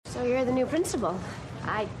So you're the new principal.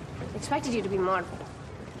 I expected you to be more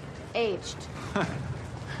aged.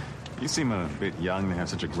 You seem a bit young to have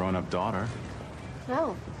such a grown-up daughter.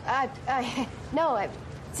 No. No,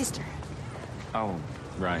 sister. Oh,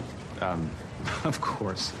 right. Of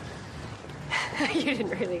course. You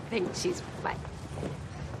didn't really think she's my...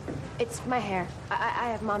 It's my hair. I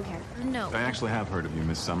have mom hair. No. I actually have heard of you,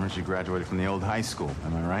 Miss Summers. You graduated from the old high school,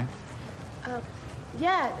 am I right?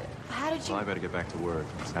 Yeah. How did you... Well, I better get back to work.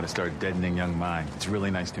 It's got to start deadening young minds. It's really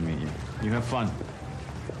nice to meet you. You have fun.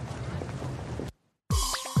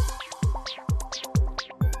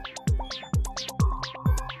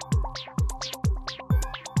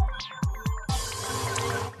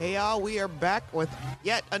 Hey y'all, we are back with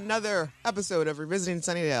yet another episode of Revisiting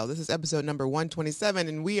Sunnydale. This is episode number 127,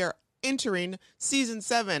 and we are entering season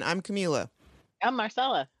 7. I'm Camila. I'm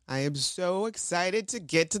Marcella. I am so excited to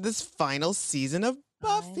get to this final season of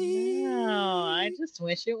Buffy. I just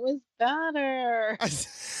wish it was better.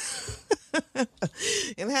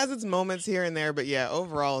 It has its moments here and there, but yeah,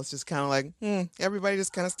 overall it's just kind of like, everybody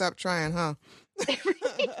just kind of stopped trying, huh? It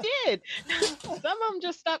really did. Some of them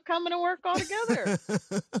just stopped coming to work altogether.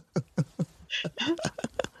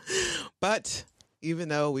 But even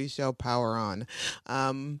though we shall power on.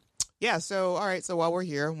 Yeah, so all right, so while we're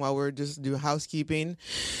here, while we're just doing housekeeping,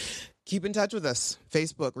 keep in touch with us.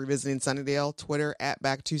 Facebook, Revisiting Sunnydale. Twitter,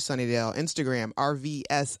 @Back2Sunnydale. Instagram,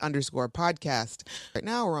 RVS_podcast. Right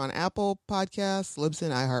now, we're on Apple Podcasts, Libsyn,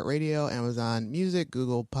 iHeartRadio, Amazon Music,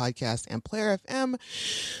 Google Podcast, and Player FM.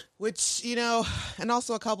 Which, you know, and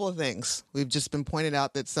also a couple of things. We've just been pointed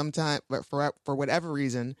out that sometimes, for whatever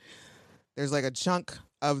reason, there's like a chunk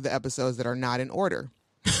of the episodes that are not in order.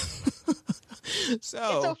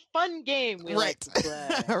 So it's a fun game we like to play.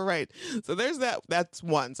 Right. So there's that's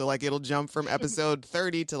one. So like it'll jump from episode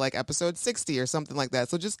 30 to like episode 60 or something like that.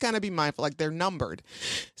 So just kind of be mindful, like they're numbered.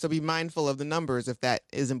 So be mindful of the numbers if that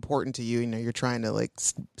is important to you. You know, you're trying to like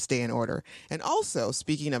stay in order. And also,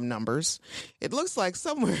 speaking of numbers, it looks like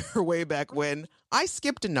somewhere way back when I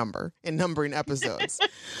skipped a number in numbering episodes.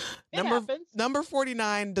 Number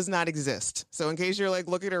 49 does not exist. So in case you're like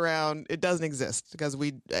looking around, it doesn't exist because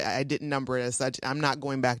I didn't number it as such. I'm not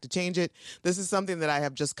going back to change it. This is something that I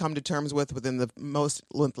have just come to terms with within the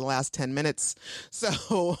last 10 minutes. So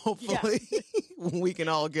hopefully we can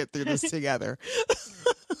all get through this together.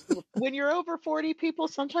 When you're over 40 people,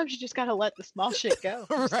 sometimes you just got to let the small shit go.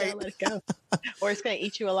 Right. Let it go. Or it's going to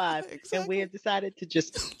eat you alive. Exactly. And we have decided to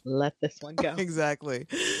just let this one go. Exactly.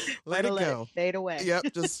 Let it go. Let it fade away.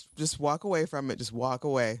 Yep. Just walk away from it. Just walk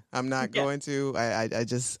away. I'm not going to. I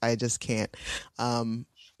just can't.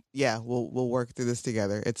 Yeah, we'll work through this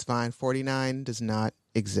together. It's fine. 49 does not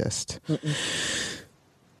exist.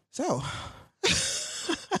 So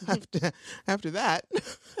after that,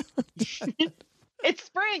 it's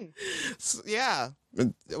spring. Yeah,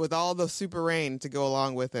 with all the super rain to go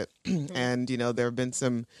along with it. And you know, there have been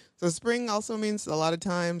so spring also means a lot of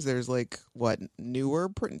times there's like some new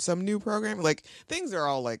programming, like things are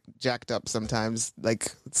all like jacked up sometimes,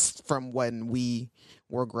 like it's from when we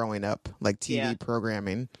were growing up, like TV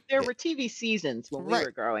programming. There were TV seasons when we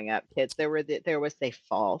were growing up, kids. There was a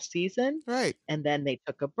fall season, right, and then they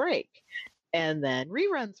took a break, and then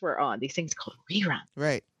reruns were on. These things called reruns,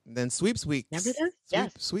 right. And then Sweeps Week. Remember those?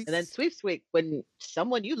 Yes. Sweeps. And then Sweeps Week, when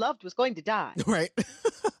someone you loved was going to die. Right.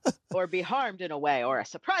 Or be harmed in a way, or a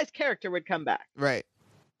surprise character would come back. Right.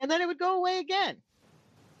 And then it would go away again.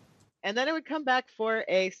 And then it would come back for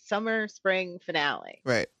a spring finale.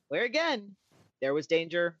 Right. Where again, there was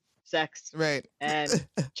danger, sex, right, and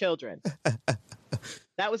children.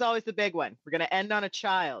 That was always the big one. We're going to end on a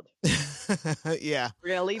child. Yeah. We're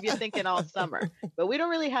going to leave you thinking all summer. But we don't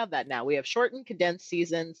really have that now. We have shortened, condensed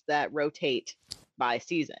seasons that rotate by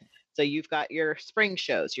season. So you've got your spring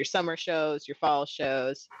shows, your summer shows, your fall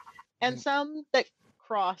shows, and some that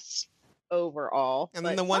cross overall. And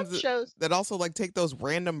then the ones that also like take those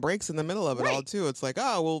random breaks in the middle of it all too. It's like,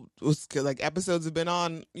 oh, well, like episodes have been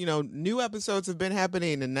on, you know, new episodes have been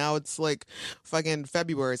happening, and now it's like fucking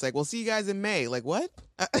February. It's like, we'll see you guys in May. Like, what?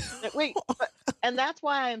 Wait, and that's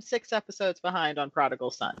why I am 6 episodes behind on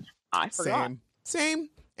Prodigal Son. I forgot. Same.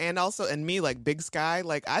 And also, and me, like Big Sky,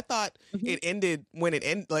 like I thought it ended when it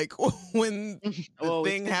ended, like when the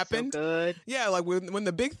thing happened. So good. Yeah, like when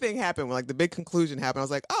the big thing happened, when like the big conclusion happened, I was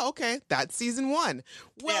like, oh, okay, that's season 1.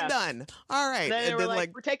 Well done. All right. And then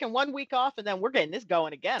like, we're taking 1 week off, and then we're getting this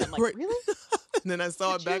going again. I'm like, really? And then I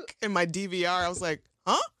saw it back in my DVR. I was like,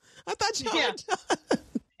 huh? I thought you were done.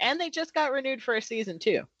 And they just got renewed for a season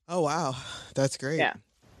 2. Oh wow, that's great. Yeah.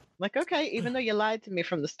 Like, okay, even though you lied to me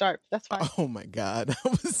from the start, that's fine. Oh my God. I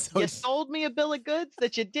was you sold me a bill of goods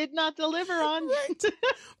that you did not deliver on. Right.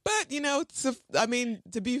 But But, I mean,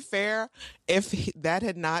 to be fair, if that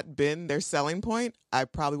had not been their selling point, I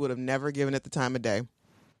probably would have never given it the time of day.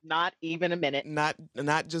 Not even a minute. Not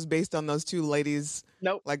just based on those two ladies.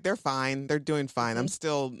 Nope. Like, they're fine. They're doing fine. I'm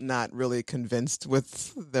still not really convinced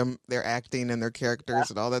with their acting and their characters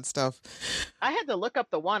and all that stuff. I had to look up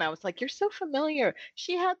the one. I was like, you're so familiar.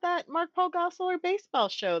 She had that Mark Paul Gosselaar baseball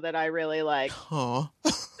show that I really like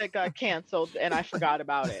that got canceled, and I forgot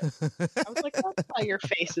about it. I was like, that's why your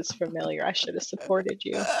face is familiar. I should have supported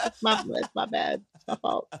you. It's my bad. It's my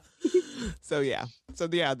fault. So yeah,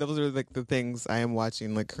 those are like the things I am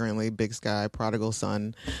watching like currently. Big Sky, Prodigal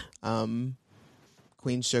Son,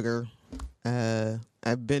 Queen Sugar.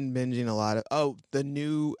 I've been binging a lot of the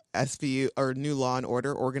new SVU or new Law and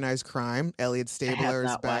Order, Organized Crime. Elliot Stabler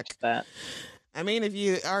is back. Watched that. I mean, if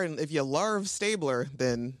you love Stabler,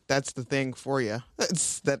 then that's the thing for you.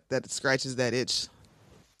 That scratches that itch.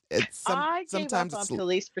 I gave up on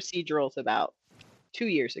police procedurals about 2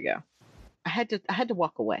 years ago. I had to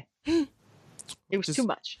walk away. It was too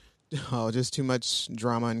much. Oh, just too much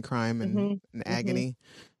drama and crime and agony.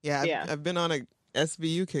 Yeah, I've been on a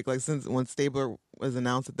SVU kick like since when Stabler was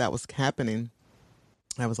announced that was happening.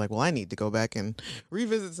 I was like, well, I need to go back and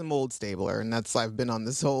revisit some old Stabler, and that's I've been on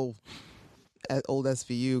this whole old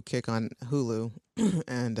SVU kick on Hulu,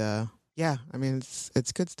 and I mean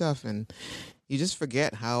it's good stuff, and you just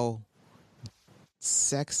forget how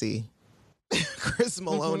sexy Chris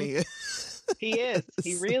Maloney is. He is.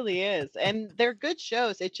 He really is. And they're good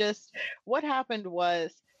shows. It just, what happened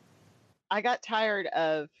was I got tired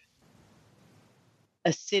of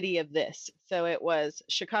a city of this. So it was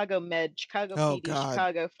Chicago Med, Chicago PD,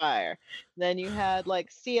 Chicago Fire. Then you had like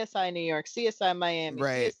CSI New York, CSI Miami,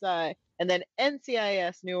 CSI, and then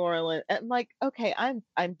NCIS New Orleans. And I'm like, okay,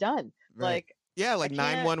 I'm done. Right. Like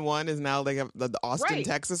 911 is now like the Austin,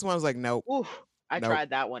 Texas one. I was like, nope. Oof. I tried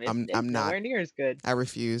that one. It's I'm nowhere not near as good. I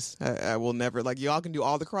refuse. I will never. Like, y'all can do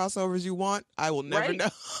all the crossovers you want. I will never know.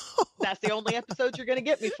 That's the only episode you're going to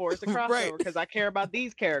get me for is a crossover because I care about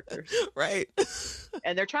these characters. Right.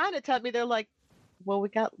 And they're trying to tell me, they're like, well, we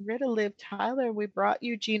got rid of Liv Tyler. We brought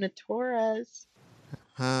you Gina Torres.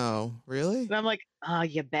 Oh, really? And I'm like, oh,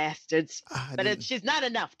 you bastards. But she's not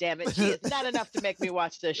enough, damn it. She is not enough to make me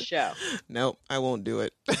watch this show. Nope, I won't do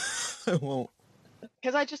it. I won't.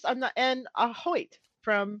 Because I'm not, and Hoyt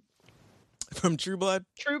from True Blood.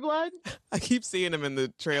 True Blood. I keep seeing him in the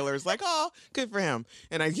trailers, like, oh, good for him,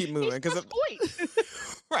 and I keep moving because of Hoyt.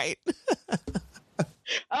 Right.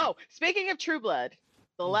 Oh, speaking of True Blood,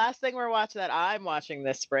 the last thing we're watching that I'm watching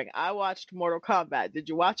this spring, I watched Mortal Kombat. Did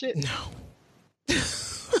you watch it? No.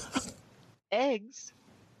 Eggs.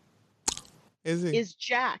 Is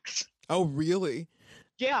Jax. Oh, really?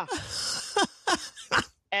 Yeah.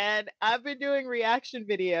 And I've been doing reaction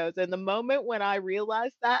videos, and the moment when I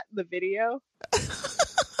realized that the video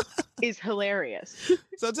is hilarious.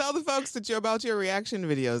 So tell the folks about your reaction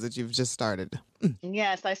videos that you've just started.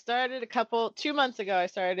 Yes, I started 2 months ago.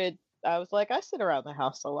 I was like, I sit around the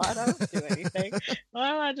house a lot. I don't do anything.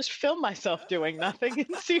 Why don't I just film myself doing nothing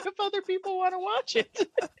and see if other people want to watch it?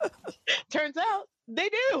 Turns out they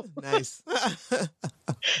do. Nice.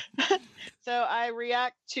 So I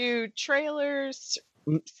react to trailers,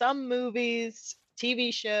 some movies,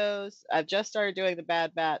 TV shows. I've just started doing The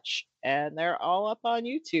Bad Batch, and they're all up on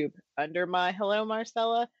YouTube under my Hello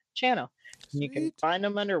Marcella channel. Sweet. You can find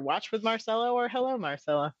them under Watch with Marcella or Hello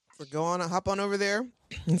Marcella. So go on, hop on over there,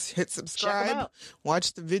 hit subscribe,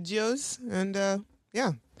 watch the videos, and that'd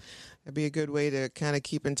be a good way to kind of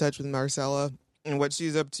keep in touch with Marcella and what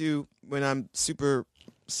she's up to when I'm super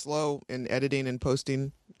slow in editing and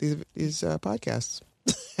posting these podcasts.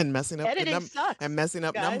 And messing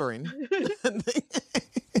up numbering.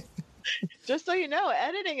 Just so you know,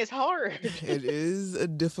 editing is hard. It is a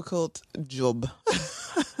difficult job.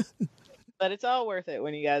 But it's all worth it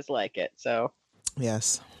when you guys like it. So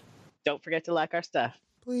yes. Don't forget to like our stuff.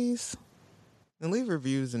 Please. And leave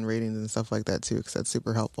reviews and ratings and stuff like that too, because that's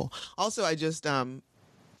super helpful. Also, I just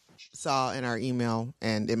saw in our email,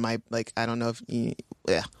 and it might, like, I don't know if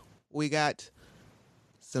we got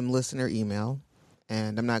some listener email.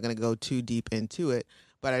 And I'm not going to go too deep into it,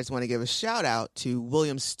 but I just want to give a shout out to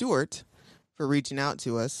William Stewart for reaching out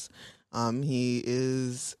to us. He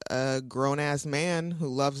is a grown-ass man who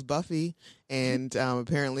loves Buffy, and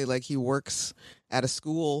apparently, like, he works at a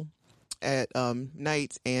school at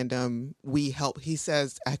night, and we help. He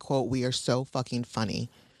says, I quote, "We are so fucking funny,"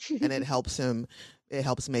 and it helps him. It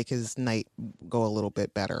helps make his night go a little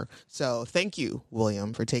bit better. So thank you,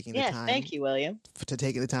 William, for taking the time. Thank you, William.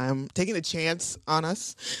 Taking the chance on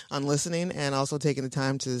us, on listening, and also taking the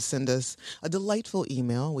time to send us a delightful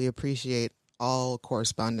email. We appreciate all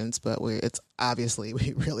correspondence, but it's obviously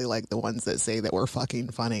we really like the ones that say that we're fucking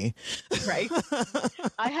funny. Right.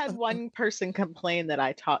 I had one person complain that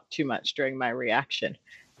I talked too much during my reaction.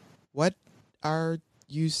 What are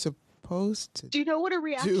you supposed to do? You know what a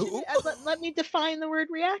reaction is? Let me define the word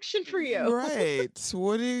reaction for you. Right.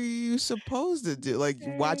 What are you supposed to do? Like,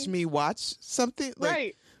 watch me watch something?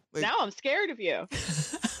 Right. Now I'm scared of you.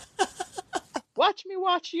 Watch me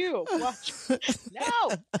watch you. Watch.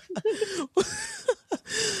 No.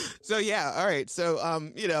 So yeah, all right. So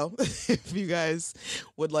if you guys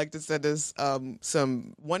would like to send us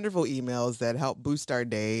some wonderful emails that help boost our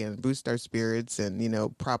day and boost our spirits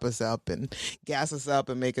and prop us up and gas us up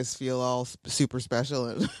and make us feel all super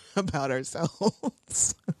special about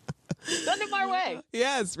ourselves. Send them our way.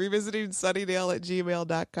 Yes, revisiting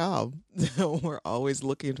sunnydale@gmail.com. We're always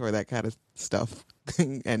looking for that kind of stuff.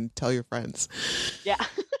 And tell your friends. Yeah.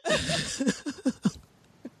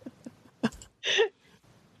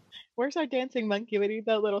 Where's our dancing monkey? We need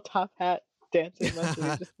that little top hat dancing monkey.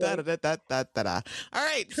 All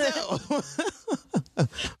right, so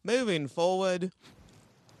moving forward.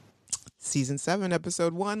 Season 7,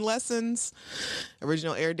 Episode 1, Lessons.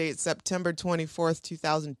 Original air date September 24th,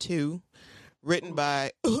 2002. Written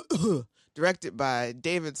by, directed by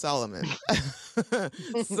David Solomon.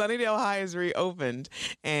 Sunnydale High is reopened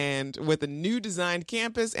and with a new designed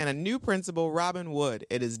campus and a new principal, Robin Wood.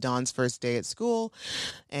 It is Dawn's first day at school,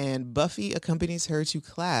 and Buffy accompanies her to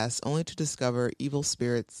class only to discover evil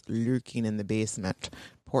spirits lurking in the basement.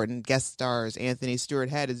 Important guest stars: Anthony Stewart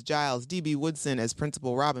Head as Giles, D.B. Woodson as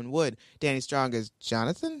Principal Robin Wood, Danny Strong as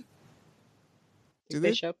Jonathan.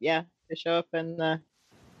 Bishop, yeah, Bishop, and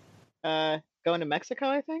going to Mexico,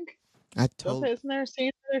 I think. Isn't there a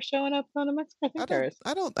scene where they're showing up going to Mexico? I think there is.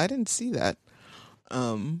 I didn't see that.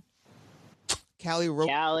 Callie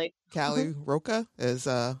Roca as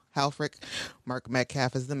Halfrick, Mark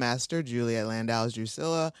Metcalf as the Master, Juliet Landau as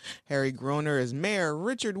Drusilla, Harry Groner as Mayor,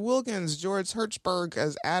 Richard Wilkins, George Hertzberg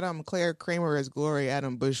as Adam, Claire Kramer as Glory,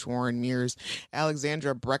 Adam Bush, Warren Mears,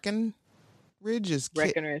 Alexandra Breckenridge as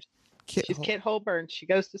Breckenridge. She's Kit Holborn. She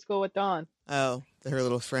goes to school with Dawn. Oh, her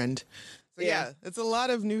little friend. So yeah, it's a lot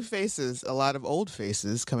of new faces, a lot of old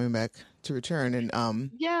faces coming back to return. And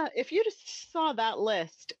yeah, if you just saw that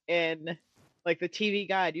list in like the TV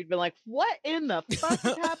guide, you'd be like, what in the fuck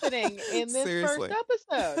is happening in this first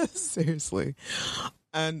episode? Seriously.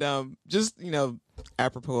 And just,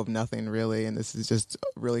 apropos of nothing really, and this is just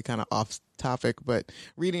really kind of off topic, but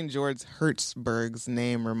reading George Hertzberg's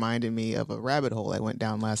name reminded me of a rabbit hole I went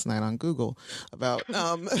down last night on Google about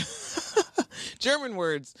German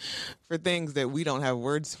words for things that we don't have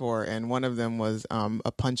words for, and one of them was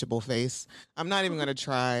a punchable face. I'm not even going to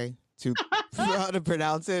try to how to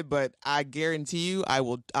pronounce it, but I guarantee you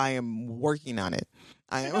I am working on it.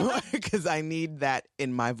 I am, because I need that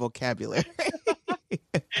in my vocabulary.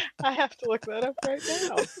 I have to look that up right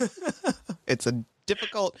now. It's a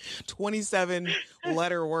difficult 27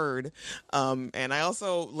 letter word. And I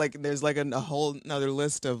also there's a whole another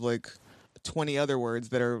list of 20 other words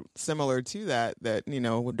that are similar to that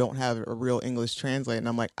don't have a real English translate. And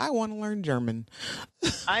I'm like, I want to learn German.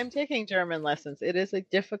 I'm taking German lessons. It is a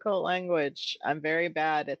difficult language. I'm very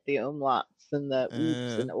bad at the umlauts and the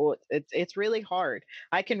oops and oats. It's really hard.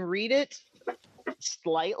 I can read it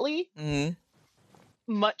slightly,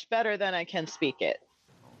 much better than I can speak it.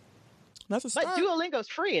 That's a start. But Duolingo's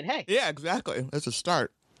free, and hey. Yeah, exactly. That's a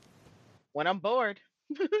start. When I'm bored,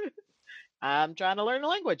 I'm trying to learn a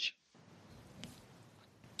language.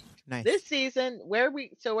 Nice. This season, where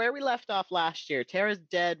we left off last year, Tara's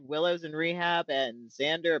dead, Willow's in rehab, and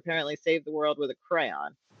Xander apparently saved the world with a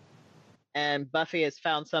crayon. And Buffy has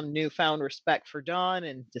found some newfound respect for Dawn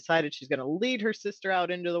and decided she's going to lead her sister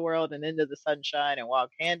out into the world and into the sunshine and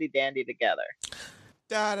walk handy dandy together.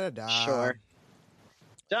 Da da da. Sure.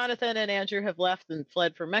 Jonathan and Andrew have left and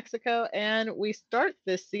fled for Mexico, and we start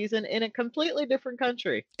this season in a completely different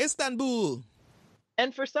country. Istanbul.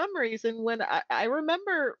 And for some reason, when I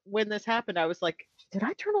remember when this happened, I was like, did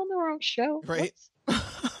I turn on the wrong show? Right.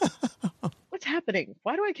 What's happening?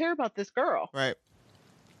 Why do I care about this girl? Right.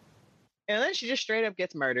 And then she just straight up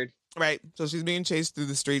gets murdered. Right. So she's being chased through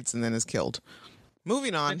the streets and then is killed.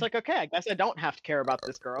 Moving on. It's like, okay, I guess I don't have to care about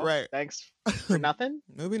this girl. Right. Thanks for nothing.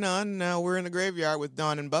 Moving on. Now we're in the graveyard with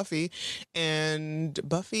Dawn and Buffy. And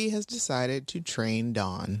Buffy has decided to train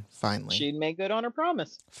Dawn. Finally. She made good on her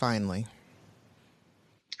promise. Finally.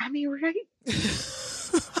 I mean, right?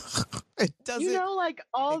 It doesn't.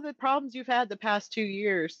 All the problems you've had the past 2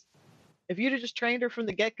 years, if you'd have just trained her from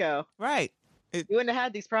the get-go. Right. It You wouldn't have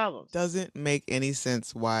had these problems. doesn't make any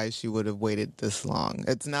sense why she would have waited this long.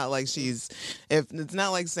 It's not like it's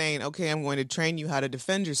not like saying, okay, I'm going to train you how to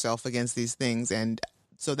defend yourself against these things. And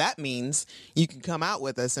so that means you can come out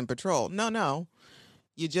with us and patrol. No.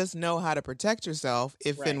 You just know how to protect yourself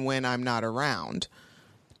if Right. and when I'm not around.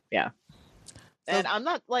 Yeah. So- And I'm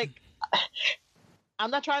not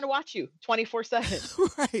trying to watch you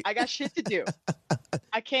 24/7. Right. I got shit to do.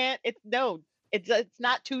 I can't. It's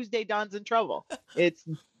not Tuesday. Dawn's in trouble. It's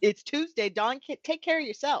Tuesday. Dawn, take care of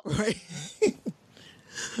yourself. Right.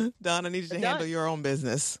 Dawn, I need you to Dawn- handle your own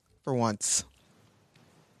business for once.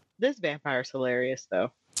 This vampire's hilarious,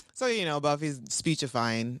 though. So, Buffy's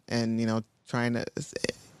speechifying and, trying to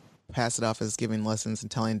pass it off as giving lessons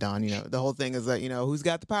and telling Dawn, the whole thing is that, who's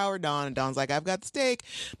got the power? Dawn. And Dawn's like, I've got the stake.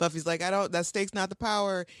 Buffy's like, that stake's not the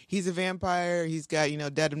power. He's a vampire. He's got,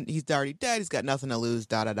 dead. He's already dead. He's got nothing to lose,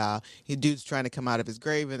 da-da-da. Dude's trying to come out of his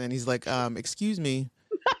grave. And then he's like, excuse me.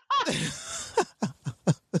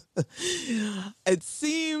 It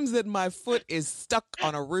seems that my foot is stuck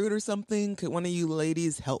on a root or something. Could one of you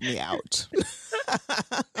ladies help me out?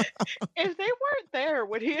 If they weren't there,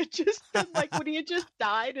 would he have just been would he have just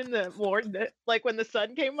died in the morning, like when the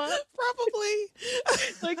sun came up?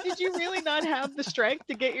 Probably. Did you really not have the strength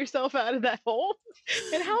to get yourself out of that hole?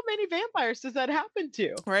 And how many vampires does that happen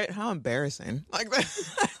to? Right? How embarrassing. Like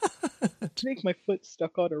that. To make my foot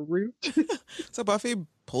stuck on a root. So Buffy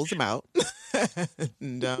pulls him out.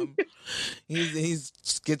 And he's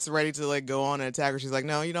gets ready to go on and attack her. She's like,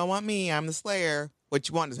 no, you don't want me. I'm the Slayer. What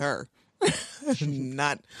you want is her.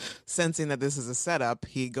 Not sensing that this is a setup,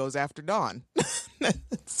 he goes after Dawn.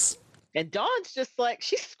 And Dawn's just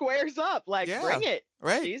she squares up, Yeah, bring it.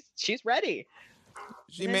 right. She's ready.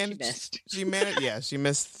 She And then managed. She managed. Yeah, she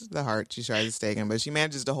missed the heart. She tries to stake him, but she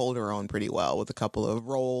manages to hold her own pretty well with a couple of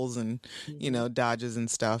rolls and dodges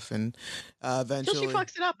and stuff. And eventually, Till she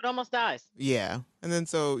fucks it up and almost dies. yeah. And then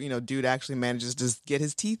dude actually manages to get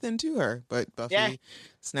his teeth into her, but Buffy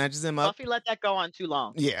snatches him up. Buffy let that go on too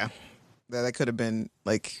long. Yeah, that could have been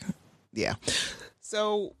yeah.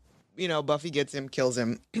 So Buffy gets him, kills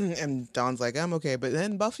him, and Dawn's like, I'm okay. But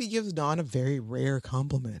then Buffy gives Dawn a very rare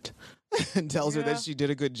compliment and tells her that she did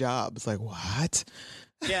a good job. It's like, what?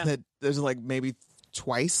 Yeah. That there's maybe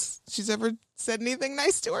twice she's ever said anything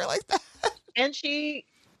nice to her like that. And she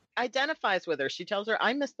identifies with her. She tells her,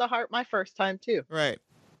 I missed the heart my first time too. Right.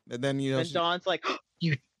 And then, And Dawn's like, oh,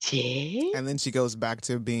 you did? and then she goes back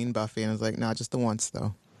to being Buffy and is like, nah, just the once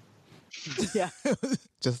though. Yeah.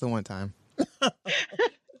 Just the one time.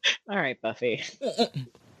 All right, Buffy.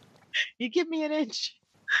 You give me an inch.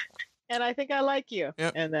 And I think I like you.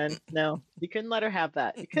 Yep. And then, no, you couldn't let her have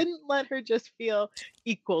that. You couldn't let her just feel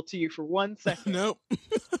equal to you for 1 second. Nope.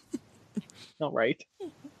 All right.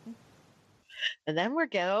 And then we're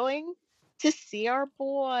going to see our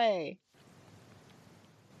boy.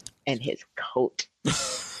 And his coat.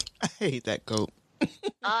 I hate that coat.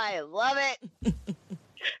 I love it.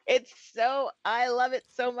 I love it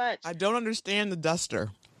so much. I don't understand the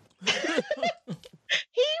duster.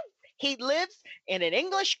 He lives in an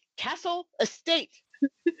English castle estate.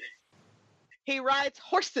 He rides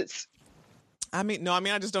horses. I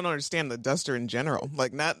just don't understand the duster in general.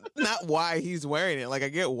 Not why he's wearing it. I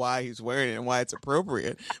get why he's wearing it and why it's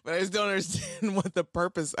appropriate, but I just don't understand what the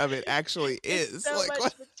purpose of it actually is. So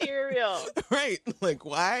much material. Right.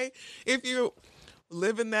 Why, if you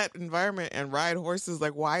live in that environment and ride horses,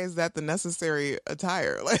 why is that the necessary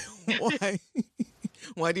attire? Why?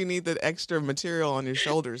 Why do you need the extra material on your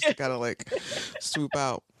shoulders to kind of swoop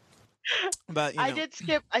out? But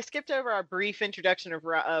I skipped over our brief introduction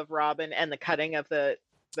of Robin and the cutting of the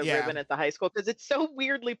ribbon at the high school because it's so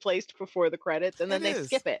weirdly placed before the credits, and then they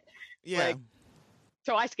skip it. Yeah.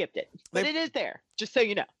 So I skipped it, but it is there, just so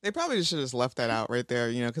you know. They probably just should have left that out right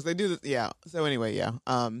there, because they do this. Yeah. So anyway, yeah.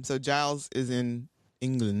 So Giles is in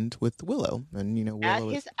England with Willow, and Willow at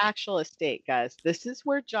his actual estate, guys. This is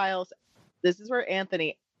where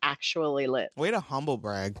Anthony actually lives. Way to humble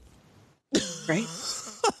brag. Right?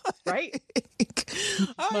 Right?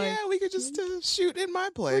 Yeah, we could just shoot in my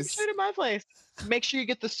place. Shoot in my place. Make sure you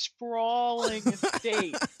get the sprawling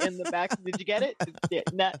estate in the back. Did you get it?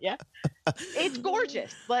 Yeah. It's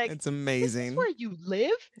gorgeous. It's amazing. This is where you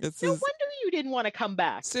live? No wonder you didn't want to come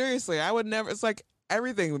back. Seriously, I would never. It's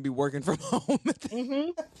everything would be working from home.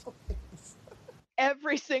 Mm-hmm.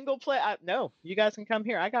 Every single place. No, you guys can come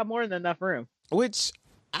here. I got more than enough room. Which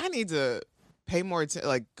I need to pay more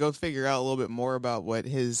attention, go figure out a little bit more about what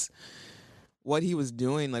he was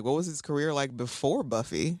doing. What was his career like before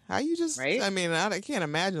Buffy? How you just, right? I can't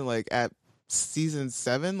imagine at season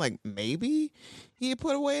 7, maybe he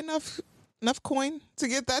put away enough enough coin to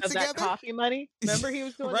get that Of together? that coffee money. Remember he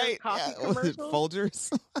was doing those Right. coffee Yeah. Was it commercials?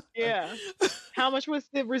 Folgers? Yeah. How much was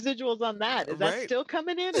the residuals on that? Is that Right. still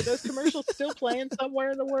coming in? Are those commercials still playing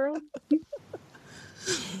somewhere in the world?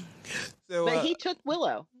 So, But he took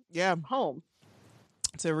Willow yeah, home.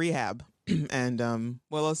 to rehab, and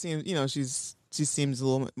Willow seems, she seems a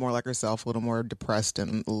little bit more like herself, a little more depressed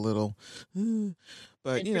and a little,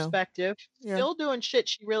 but Introspective. yeah, Still doing shit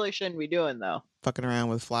she really shouldn't be doing, though. fucking around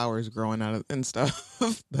with flowers growing out of and stuff.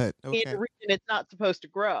 But In okay, a region it's not supposed to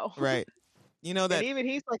grow. right. You know And that. even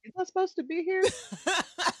he's like, is that supposed to be here?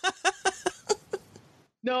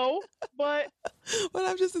 No, but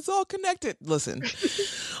But it's all connected. Listen,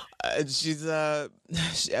 she's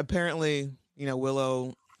apparently,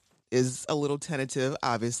 Willow is a little tentative.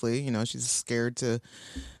 Obviously, she's scared to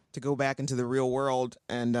go back into the real world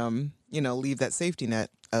and leave that safety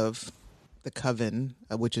net of the coven,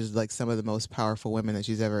 which is like some of the most powerful women that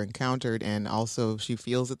she's ever encountered, and also she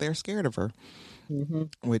feels that they're scared of her,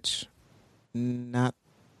 which not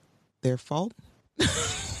their fault.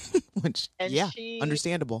 Which, and yeah, she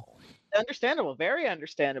understandable. Understandable, very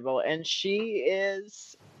understandable. And she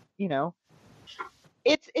is,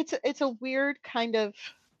 it's a weird kind of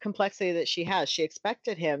complexity that she has. She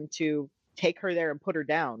expected him to take her there and put her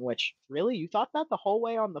down, which really, you thought that the whole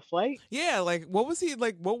way on the flight? Yeah, like what was he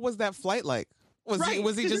like? What was that flight like?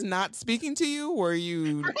 Was he just not speaking to you? Were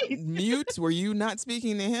you mute? Were you not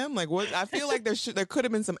speaking to him? Like what? I feel like there could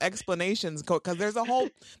have been some explanations because there's a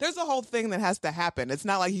whole thing that has to happen. It's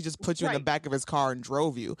not like he just put you in the back of his car and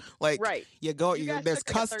drove you. Like you go, there's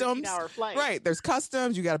customs. Right, there's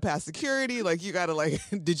customs. You got to pass security. Like you got to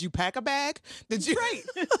did you pack a bag? Did you? Right.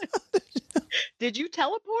 Did you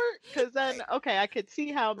teleport? Because then, okay, I could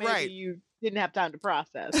see how maybe you didn't have time to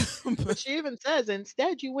process. But she even says,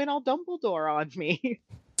 instead, you went all Dumbledore on me.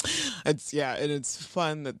 It's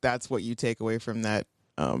fun that that's what you take away from that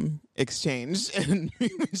exchange. And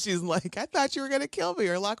she's like, I thought you were going to kill me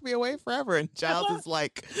or lock me away forever. And Giles is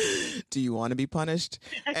like, do you want to be punished?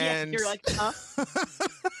 And you're like, huh?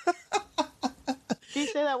 Can you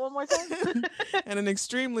say that one more time? And an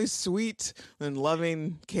extremely sweet and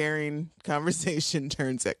loving, caring conversation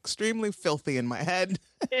turns extremely filthy in my head.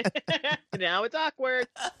 Now it's awkward.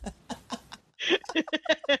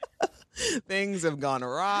 Things have gone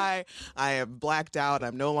awry. I have blacked out.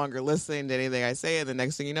 I'm no longer listening to anything I say. And the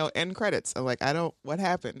next thing you know, end credits. I'm like, what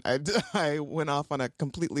happened? I went off on a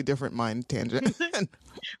completely different mind tangent.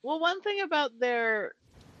 Well, one thing about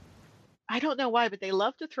I don't know why, but they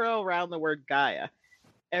love to throw around the word Gaia.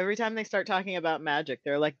 Every time they start talking about magic,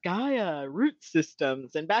 they're like, Gaia, root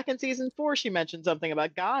systems. And back in season 4, she mentioned something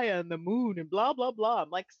about Gaia and the moon and blah, blah, blah. I'm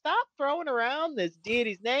like, stop throwing around this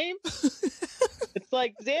deity's name. It's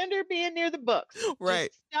like Xander being near the books. Right.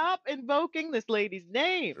 Just stop invoking this lady's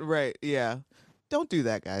name. Right. Yeah. Don't do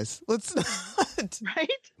that, guys. Let's not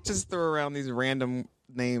just throw around these random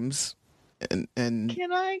names. And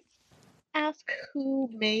Can I ask who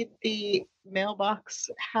made the mailbox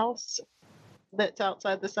house that's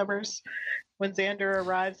outside the Summers? When Xander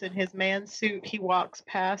arrives in his man suit, he walks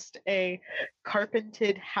past a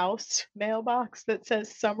carpented house mailbox that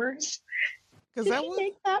says Summers. Did he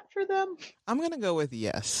make that for them? I'm going to go with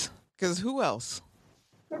yes. Because who else?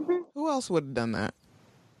 Who else would have done that?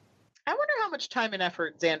 I wonder how much time and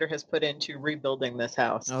effort Xander has put into rebuilding this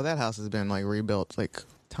house. Oh, that house has been rebuilt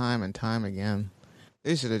time and time again.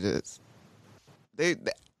 They should have just...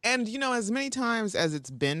 And, as many times as it's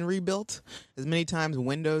been rebuilt, as many times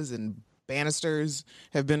windows and banisters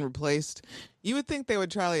have been replaced, you would think they would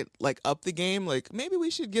try to up the game. Maybe we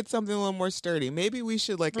should get something a little more sturdy. Maybe we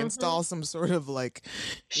should install some sort of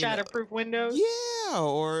shatterproof windows. Yeah,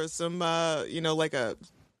 or some a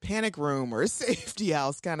panic room or a safety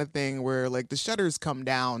house kind of thing where the shutters come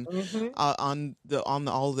down on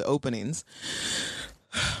all the openings.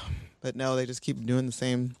 But no, they just keep doing the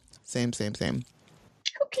same.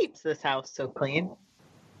 Who keeps this house so clean?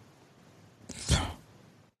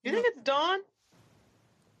 You think it's Dawn?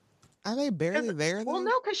 Are they barely there, though? Well,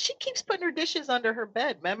 no, because she keeps putting her dishes under her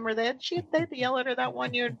bed. Remember that? They had to yell at her that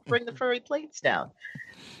one year and bring the furry plates down.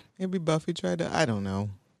 Maybe Buffy tried to... I don't know.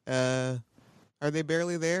 Are they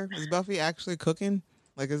barely there? Is Buffy actually cooking?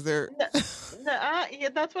 Is there... Yeah,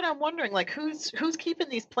 that's what I'm wondering. Who's keeping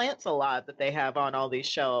these plants alive that they have on all these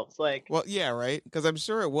shelves? Well, yeah, right? Because I'm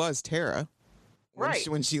sure it was Tara.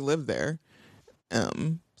 When she lived there.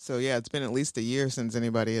 So, yeah, it's been at least a year since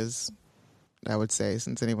anyone has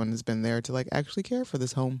been there to, actually care for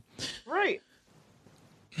this home. Right.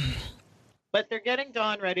 But they're getting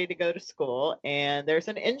Dawn ready to go to school, and there's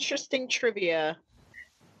an interesting trivia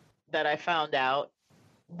that I found out.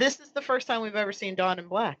 This is the first time we've ever seen Dawn in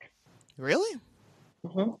black. Really?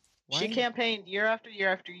 Mm-hmm. She Why? campaigned year after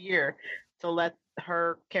year after year to let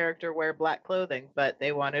her character wear black clothing, but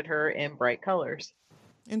they wanted her in bright colors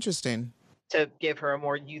Interesting. to give her a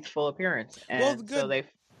more youthful appearance. Well, And so good. they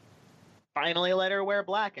finally let her wear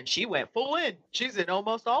black, and she went full in. She's in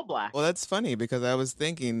almost all black. Well, that's funny because I was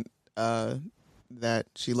thinking that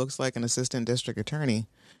she looks like an assistant district attorney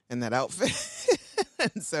in that outfit.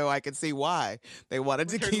 And so I could see why they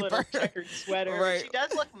wanted With to her keep little her. checkered sweater. Right. She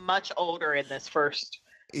does look much older in this first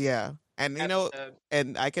Yeah. And you know, episode.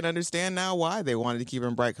 and I can understand now why they wanted to keep her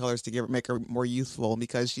in bright colors to make her more youthful,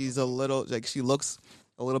 because she's a little like she looks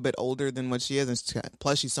a little bit older than what she is, and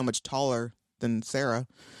plus she's so much taller than Sarah.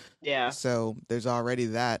 Yeah. So there's already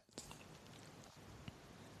that,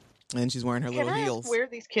 and she's wearing her Can little I heels. ask where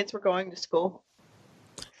these kids were going to school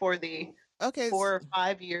for the Okay. 4 or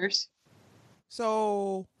 5 years?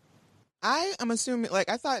 So I am assuming, like,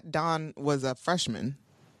 I thought Dawn was a freshman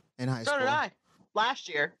in high So school. did I.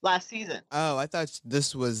 Last season. Oh, I thought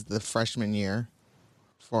this was the freshman year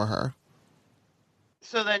for her.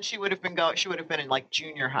 So then she would have been in like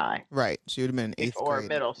junior high. Right. She would have been in 8th Or grade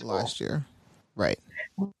middle school. last year. Right.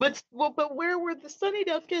 But where were the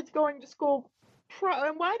Sunnydale kids going to school?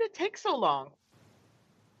 And why did it take so long?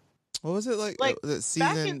 What was it like? Like, Was it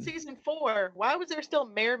back in season 4, why was there still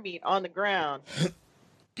mare meat on the ground?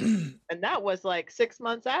 And that was like 6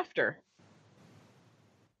 months after.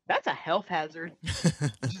 That's a health hazard.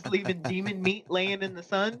 Just leaving demon meat laying in the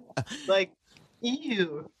sun. Like,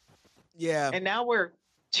 ew. Yeah. And now we're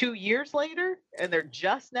 2 years later, and they're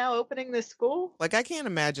just now opening this school? Like, I can't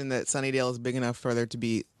imagine that Sunnydale is big enough for there to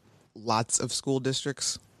be lots of school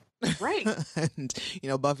districts. Right. And, you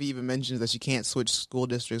know, Buffy even mentions that she can't switch school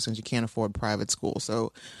districts and she can't afford private school.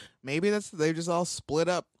 So maybe they just all split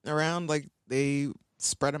up around, like they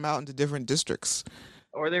spread them out into different districts.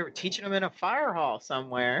 Or they were teaching them in a fire hall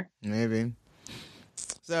somewhere. Maybe.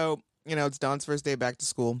 So, you know, it's Dawn's first day back to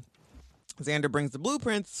school. Xander brings the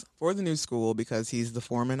blueprints for the new school because he's the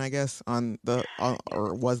foreman, I guess,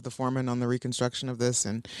 or was the foreman on the reconstruction of this.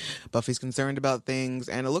 And Buffy's concerned about things.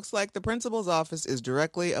 And it looks like the principal's office is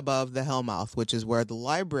directly above the Hellmouth, which is where the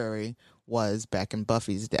library was back in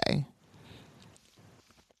Buffy's day.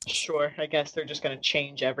 Sure, I guess they're just going to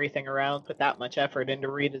change everything around, put that much effort into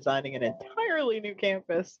redesigning an entirely new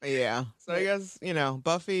campus. Yeah. So I guess, you know,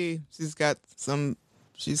 Buffy, she's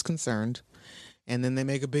concerned. And then they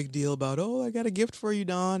make a big deal about, oh, I got a gift for you,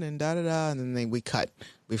 Dawn, and da-da-da. And then we cut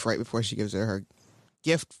right before she gives her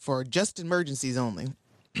gift for just emergencies only.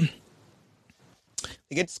 They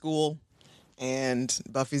get to school, and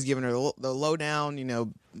Buffy's giving her the lowdown, you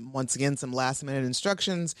know, once again, some last-minute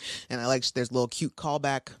instructions. And I like there's a little cute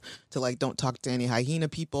callback to, like, don't talk to any hyena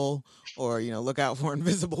people, or, you know, look out for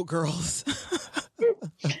invisible girls.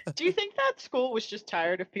 Do you think that school was just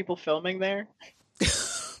tired of people filming there?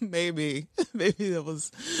 Maybe it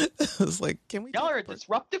was like, can we? Y'all are a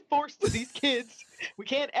disruptive force to these kids. We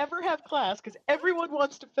can't ever have class because everyone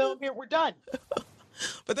wants to film here. We're done.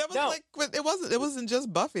 But that was but it wasn't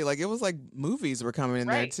just Buffy. Like, it was like movies were coming in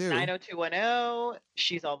there too. 90210,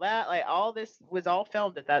 She's All That. Like, all this was all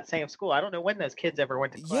filmed at that same school. I don't know when those kids ever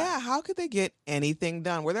went to class. Yeah, how could they get anything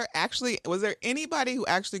done? Was there anybody who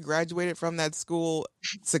actually graduated from that school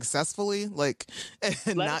successfully? Like,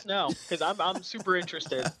 let us know, because I'm super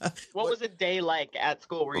interested. What was a day like at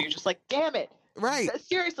school where you're just like, damn it? Right.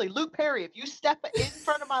 Seriously, Luke Perry, if you step in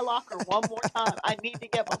front of my locker one more time, I need to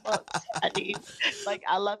get my books.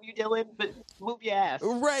 I love you, Dylan, but move your ass.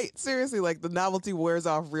 Right. Seriously, like, the novelty wears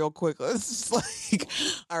off real quick. It's just like,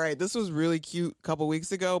 all right, this was really cute a couple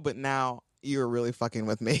weeks ago, but now you're really fucking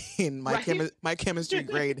with me. And my chemistry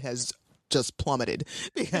grade has just plummeted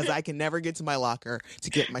because I can never get to my locker to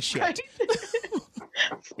get my shit. Right?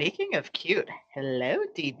 Speaking of cute, hello,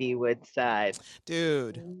 DB Woodside.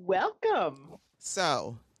 Dude. Welcome.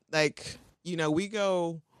 So, like, you know, we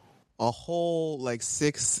go a whole, like,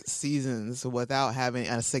 6 seasons without having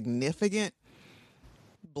a significant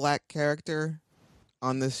black character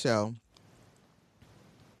on this show.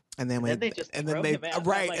 And then we just and then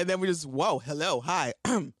we just, whoa, hello, hi.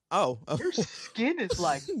 Oh, your skin is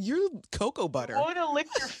like you're cocoa butter. I want to lick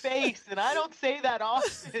your face, and I don't say that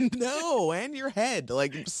often. No, and your head,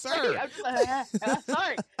 like, sir. I'm just like,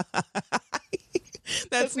 sorry.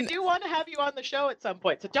 We do want to have you on the show at some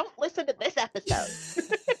point, so don't listen to this episode.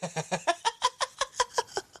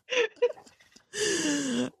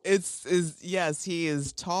 Yes, he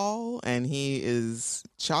is tall and he is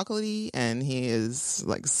chocolatey and he is,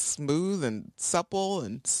 like, smooth and supple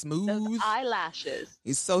and smooth. Those eyelashes.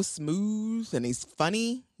 He's so smooth and he's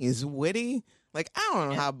funny. He's witty. Like, I don't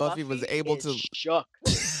know how Buffy was able to. Shook.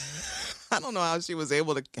 I don't know how she was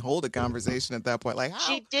able to hold a conversation at that point. Like, how?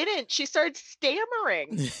 She didn't. She started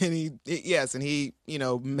stammering. And he,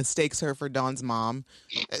 mistakes her for Dawn's mom.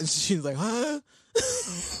 And she's like, huh?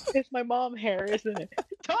 It's my mom hair, isn't it?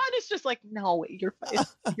 Dawn is just like, no, you're.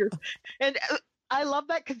 And I love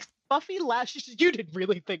that because Buffy laughs. She says, "You didn't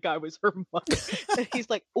really think I was her mother," and he's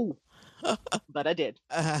like, "Ooh, but I did."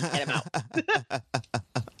 Get him out.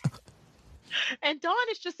 And Dawn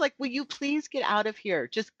is just like, "Will you please get out of here?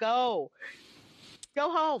 Just go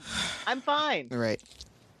home. I'm fine." Right.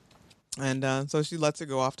 And so she lets her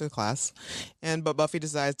go off to class, but Buffy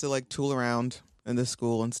decides to like tool around in the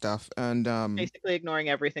school and stuff, and Basically ignoring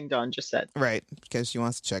everything Dawn just said. right, because she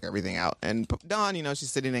wants to check everything out. And Dawn, she's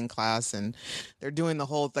sitting in class, and they're doing the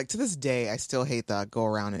whole, like, to this day, I still hate that go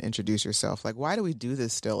around and introduce yourself. Like, why do we do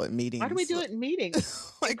this still at meetings? Why do we do it in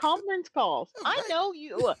meetings? Like, in conference calls. Right. I know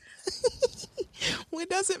you. It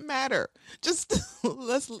doesn't matter. Just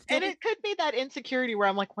And it could be that insecurity where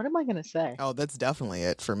I'm like, what am I going to say? Oh, that's definitely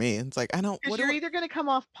it for me. It's like, I don't. Because you're either going to come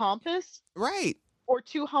off pompous, right, or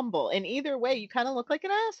too humble. And either way, you kind of look like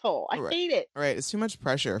an asshole. I hate it. Right. It's too much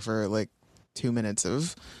pressure for like 2 minutes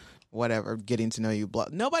of whatever, getting to know you.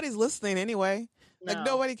 Nobody's listening anyway. No. Like,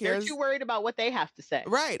 nobody cares. They're too worried about what they have to say.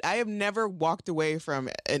 Right. I have never walked away from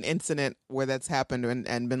an incident where that's happened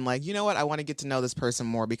and been like, you know what? I want to get to know this person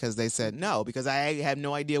more because they said no, because I have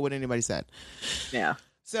no idea what anybody said. Yeah.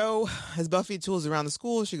 So as Buffy tools around the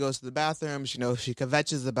school, she goes to the bathroom. She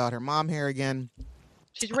kvetches about her mom hair again.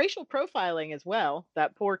 She's racial profiling as well.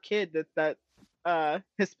 That poor kid, that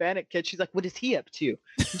Hispanic kid. She's like, what is he up to?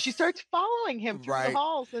 And she starts following him through the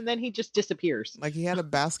halls, and then he just disappears. Like, he had a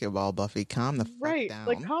basketball, Buffy. Calm the fuck down.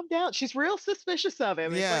 Like, calm down. She's real suspicious of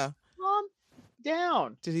him. Yeah. It's like, calm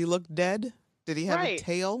down. Did he look dead? Did he have a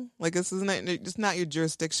tail? Like, this is just not your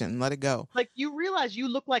jurisdiction. Let it go. Like, you realize you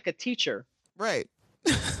look like a teacher. Right.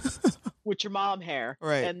 With your mom hair.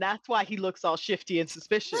 Right. And that's why he looks all shifty and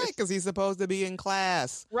suspicious. Right, because he's supposed to be in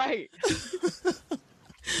class. Right.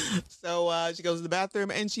 So she goes to the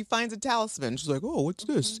bathroom and she finds a talisman. She's like, oh, what's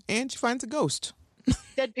this? And she finds a ghost.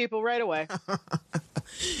 Dead people right away.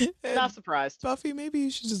 Not surprised. Buffy, maybe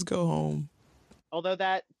you should just go home. Although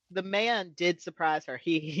the man did surprise her.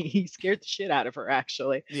 He scared the shit out of her,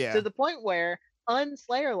 actually. Yeah. To the point where,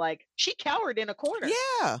 unslayer, like, she cowered in a corner.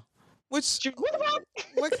 Yeah. Which...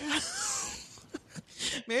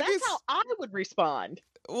 Maybe that's how I would respond.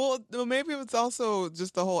 Well, maybe it's also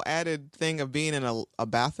just the whole added thing of being in a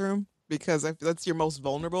bathroom, because that's your most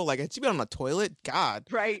vulnerable. Like, had she been on a toilet, God.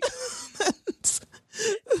 Right.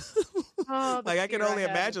 Like, I can only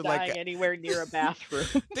imagine, like, anywhere near a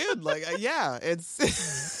bathroom. Dude, like, yeah,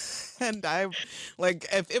 it's, and I, like,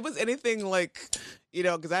 if it was anything like,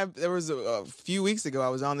 because there was a few weeks ago, I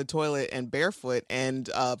was on the toilet and barefoot, and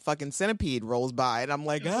fucking centipede rolls by, and I'm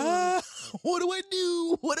like, what do I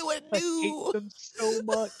do? What do I do? I hate them so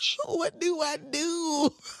much. What do I do?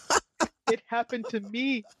 It happened to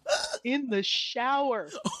me in the shower.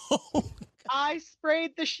 Oh, I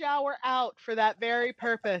sprayed the shower out for that very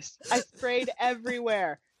purpose. I sprayed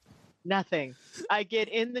everywhere. Nothing. I get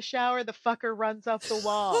in the shower, the fucker runs up the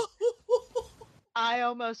wall. I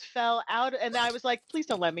almost fell out, and I was like, please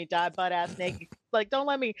don't let me die butt ass naked. Like, don't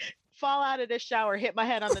let me fall out of this shower, hit my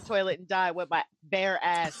head on the toilet, and die with my bare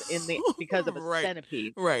ass because of a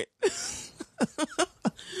centipede. Right.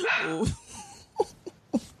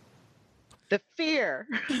 The fear.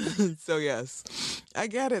 So, yes, I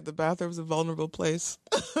get it. The bathroom's a vulnerable place.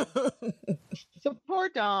 So poor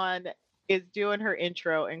Dawn is doing her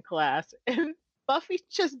intro in class, and Buffy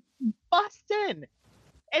just busts in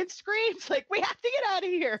and screams like, we have to get out of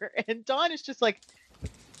here. And Dawn is just like,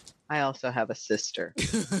 I also have a sister.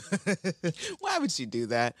 Why would she do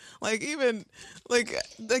that? Like, even like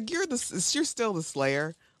you're still the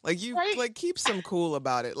Slayer. Like, you like, keep some cool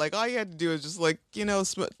about it. Like, all you had to do is just like,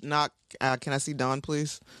 knock. Can I see Dawn,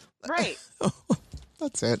 please? Right.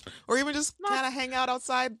 That's it. Or even just kind of hang out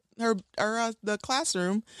outside the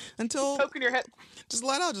classroom until poking your head. Just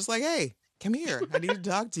let out. Just like, hey, come here. I need to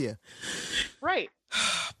talk to you. Right.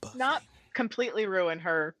 Not completely ruin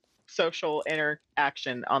her social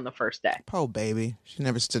interaction on the first day. Oh, baby. She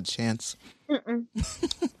never stood a chance.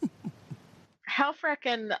 Halfrek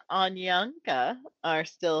and Anyanka are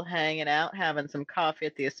still hanging out, having some coffee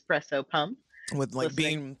at the espresso pump. With, like,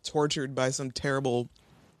 being tortured by some terrible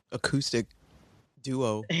acoustic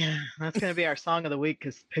duo. Yeah, that's going to be our song of the week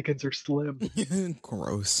because Pickens are slim.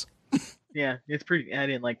 Gross. Yeah, it's pretty. I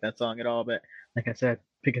didn't like that song at all, but like I said,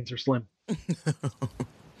 Pickens are slim.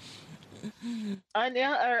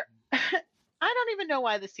 Anya, I don't even know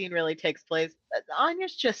why the scene really takes place.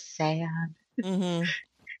 Anya's just sad. Mm-hmm.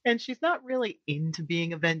 And she's not really into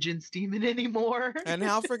being a vengeance demon anymore. And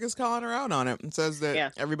Halfrick is calling her out on it and says that Yeah.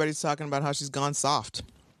 everybody's talking about how she's gone soft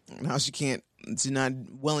and how she's not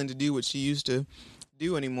willing to do what she used to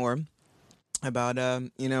do anymore about,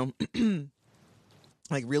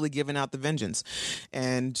 like really giving out the vengeance.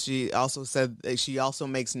 And she also said that she also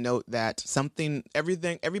makes note that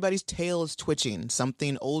everybody's tail is twitching.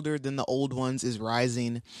 Something older than the old ones is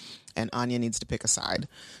rising, and Anya needs to pick a side.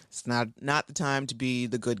 It's not the time to be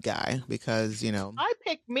the good guy because, I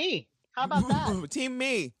picked me. How about that? Team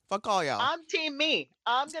me. Fuck all y'all. I'm team me.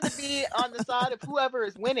 I'm going to be on the side of whoever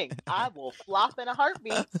is winning. I will flop in a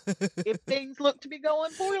heartbeat if things look to be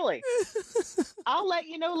going poorly. I'll let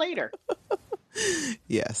you know later.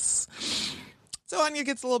 Yes. So Anya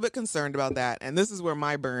gets a little bit concerned about that. And this is where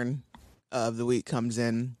my burn of the week comes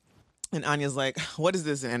in. And Anya's like, what is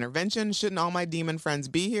this, an intervention? Shouldn't all my demon friends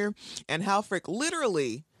be here? And Halfrick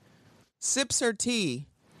literally sips her tea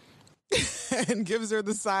and gives her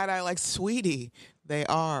the side eye like, sweetie, they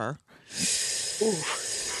are. Ooh.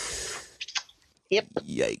 Yep.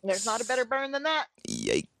 Yikes. There's not a better burn than that.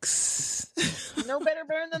 Yikes. No better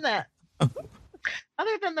burn than that.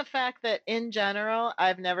 Other than the fact that in general,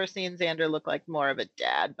 I've never seen Xander look like more of a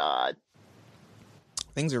dad bod.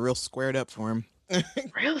 Things are real squared up for him.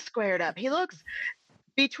 Real squared up. He looks,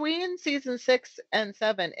 between season 6 and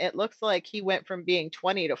 7, it looks like he went from being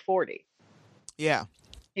 20 to 40. Yeah.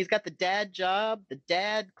 He's got the dad job, the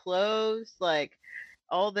dad clothes, like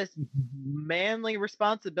all this manly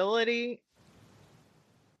responsibility.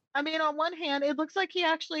 I mean, on one hand, it looks like he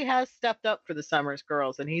actually has stepped up for the Summers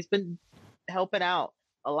girls and he's been helping out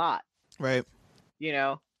a lot. Right.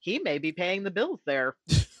 He may be paying the bills there.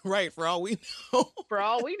 Right, for all we know. For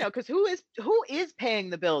all we know, because who is paying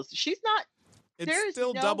the bills? She's not. It's There's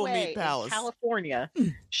still no Double way Meat Palace. in California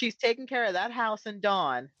she's taking care of that house and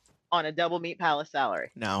Dawn on a Double Meat Palace salary.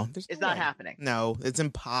 No, It's not happening. No, it's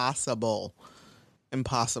impossible.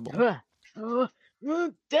 Impossible.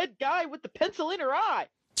 Dead guy with the pencil in her eye.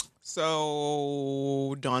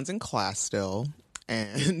 So Dawn's in class still,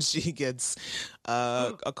 and she gets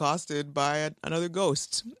accosted by another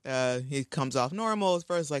ghost. He comes off normal at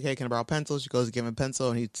first, like, hey, can I borrow a pencil? She goes to give him a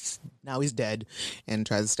pencil, and now he's dead and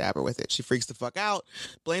tries to stab her with it. She freaks the fuck out,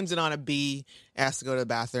 blames it on a bee, asks to go to the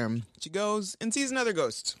bathroom. She goes and sees another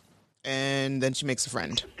ghost, and then she makes a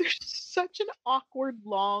friend. There's such an awkward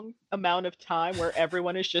long amount of time where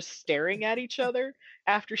everyone is just staring at each other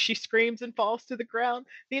after she screams and falls to the ground.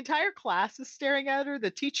 The entire class is staring at her.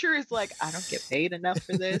 The teacher is like, I don't get paid enough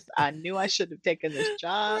for this. I knew I should have taken this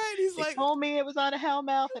job. Right, he's They like, told me it was on a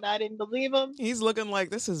Hellmouth and I didn't believe him. he's looking like,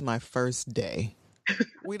 this is my first day.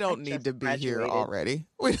 We don't need to be here graduated. already.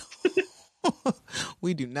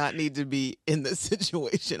 We do not need to be in this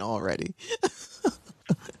situation already.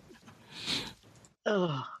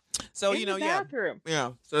 Ugh. So, In the bathroom.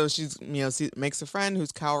 Yeah. So she's, makes a friend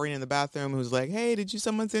who's cowering in the bathroom who's like, hey,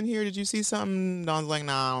 someone's in here? Did you see something? Dawn's like,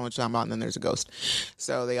 nah, I don't know what you're talking about. And then there's a ghost.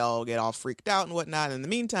 So they all get all freaked out and whatnot. And in the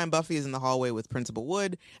meantime, Buffy is in the hallway with Principal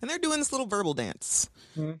Wood and they're doing this little verbal dance.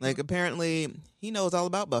 Mm-hmm. Like, apparently he knows all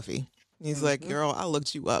about Buffy. He's like, girl, I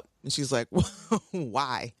looked you up. And she's like,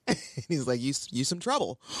 why? And he's like, you some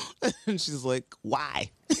trouble. And she's like,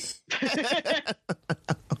 why?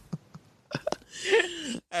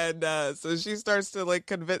 And so she starts to like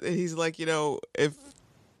convince. He's like, if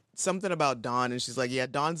something about Dawn, and she's like, yeah,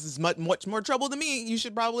 Dawn's is much more trouble than me. You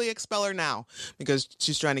should probably expel her now because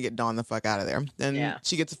she's trying to get Dawn the fuck out of there. Then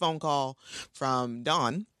she gets a phone call from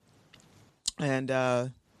Dawn, and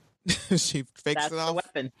she fakes That's it off. the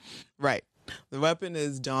weapon. Right. The weapon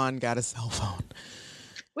is Dawn got a cell phone,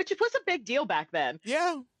 which was a big deal back then.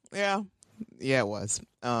 Yeah, it was.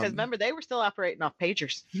 Because remember, they were still operating off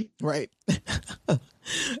pagers. Right.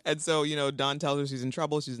 And so, Dawn tells her she's in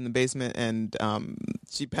trouble. She's in the basement, and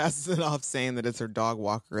she passes it off saying that it's her dog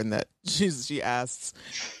walker, and that she asks,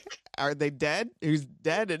 are they dead? He's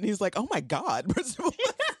dead. And he's like, oh my God.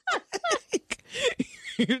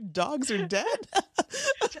 Your dogs are dead?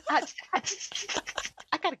 I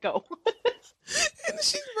gotta go. And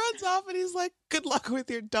she runs off, and he's like, good luck with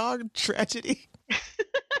your dog tragedy.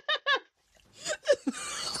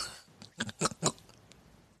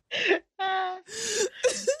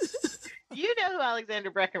 You know who Alexander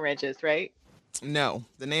Breckenridge is, right? No,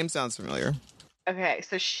 the name sounds familiar. Okay,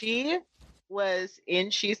 so she was in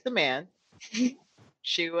She's the Man.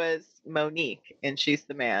 She was Monique in She's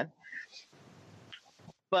the Man.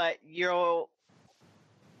 But you'll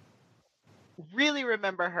really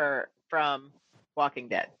remember her from Walking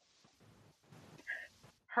Dead.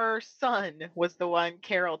 Her son was the one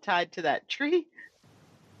Carol tied to that tree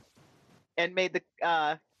and made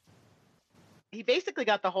the he basically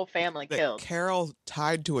got the whole family That killed. Carol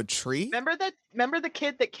tied to a tree? Remember the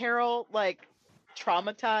kid that Carol like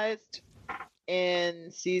traumatized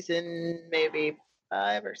in season maybe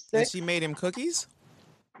 5 or And 6? she made him cookies?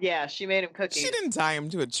 Yeah, she made him cookies. She didn't tie him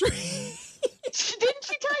to a tree. Didn't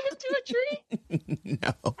she tie him to a tree?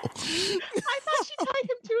 No. I thought she tied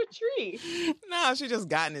him to a tree. No, she just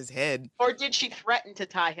got in his head. Or did she threaten to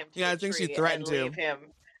tie him to a tree? Yeah, I think she threatened and leave him.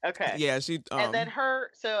 Okay. Yeah, she. And then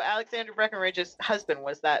so Alexander Breckenridge's husband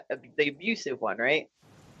was that the abusive one, right?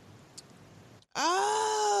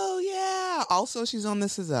 Oh yeah. Also, she's on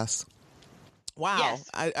This Is Us. Wow. Yes.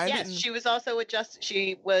 I Yes, didn't. she was also with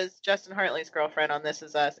She was Justin Hartley's girlfriend on This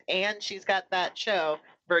Is Us, and she's got that show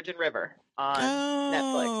Virgin River on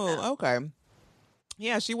Netflix now. Okay.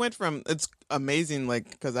 Yeah, she went from, it's amazing, like,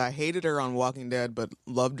 because I hated her on Walking Dead, but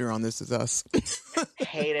loved her on This Is Us.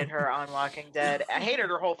 Hated her on Walking Dead. I hated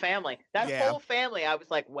her whole family. That whole family, I was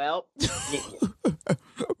like, well,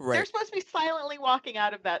 Right. they're supposed to be silently walking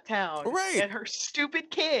out of that town. Right. And her stupid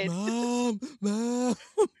kid. Mom.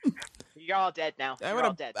 You're all dead now. I You're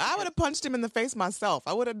all dead. would have punched him in the face myself.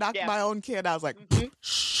 I would have knocked my own kid. I was like,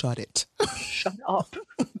 shut it. Shut up.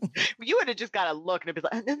 You would have just got a look and it'd be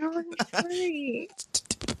like, no, I'm sorry.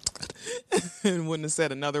 And wouldn't have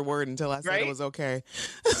said another word until I said it was okay.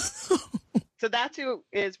 So that's who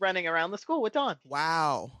is running around the school with Dawn.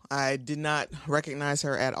 Wow. I did not recognize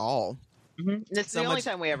her at all. Mm-hmm. This is the only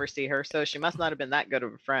time we ever see her, so she must not have been that good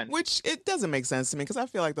of a friend. Which, it doesn't make sense to me, because I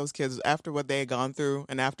feel like those kids, after what they had gone through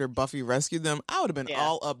and after Buffy rescued them, I would have been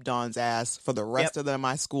all up Dawn's ass for the rest of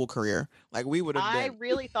my school career. Like, we would have been. I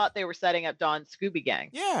really thought they were setting up Dawn's Scooby Gang.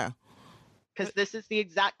 Yeah. Because this is the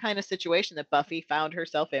exact kind of situation that Buffy found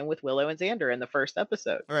herself in with Willow and Xander in the first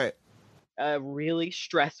episode. Right. A really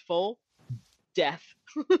stressful death.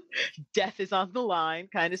 Death is on the line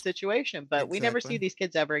kind of situation. But we never see these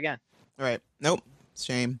kids ever again. Right. Nope.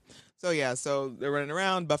 Shame. So yeah, so they're running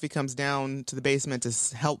around. Buffy comes down to the basement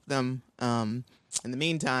to help them. In the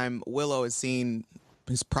meantime, Willow is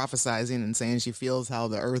prophesizing and saying she feels how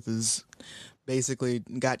the earth is basically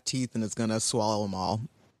got teeth and it's going to swallow them all.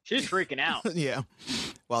 She's freaking out. Yeah.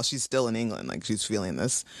 While she's still in England, like she's feeling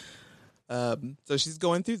this. So she's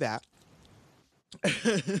going through that.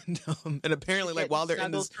 And apparently, like, while they're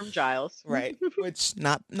in this from Giles, right, which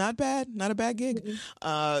not bad, not a bad gig.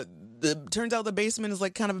 Turns out the basement is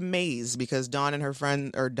like kind of a maze because Dawn and her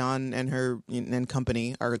friend, or Dawn and her and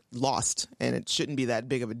company, are lost, and it shouldn't be that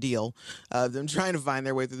big of a deal. Them trying to find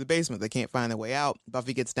their way through the basement, they can't find their way out.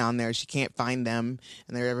 Buffy gets down there, she can't find them,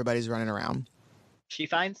 and there everybody's running around. She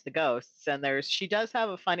finds the ghosts, and she does have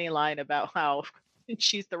a funny line about how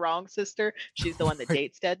she's the wrong sister. She's the one that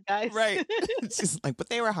dates dead guys. Right. She's like, but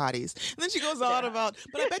they were hotties. And then she goes on about,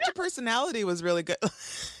 but I bet your personality was really good.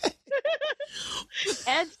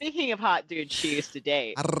 And speaking of hot dudes she used to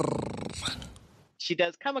date, she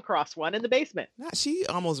does come across one in the basement. She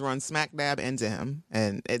almost runs smack dab into him.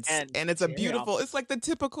 And it's a beautiful, it's like the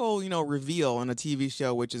typical, reveal in a TV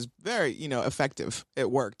show, which is very, effective.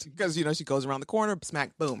 It worked because, she goes around the corner,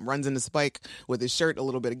 smack, boom, runs into Spike with his shirt, a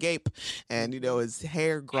little bit of gape, and, his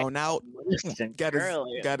hair grown out,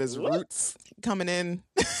 got his roots coming in,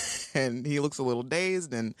 and he looks a little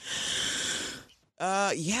dazed. And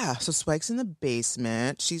so Spike's in the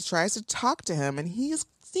basement. She tries to talk to him, and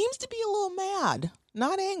seems to be a little mad,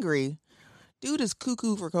 not angry. Dude is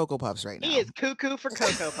cuckoo for Cocoa Puffs right now. He is cuckoo for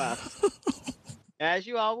Cocoa Puffs. As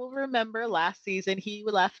you all will remember, last season he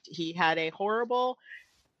left. He had a horrible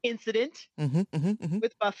incident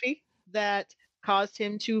with Buffy that caused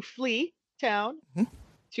him to flee town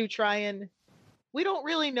to try and... We don't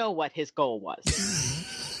really know what his goal was.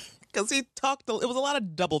 Because he talked, it was a lot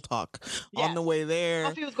of double talk on the way there.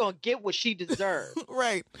 Buffy was going to get what she deserved.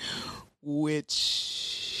 Right.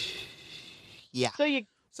 Which, yeah.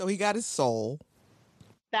 So he got his soul.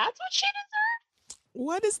 That's what she deserved?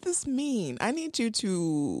 What does this mean? I need you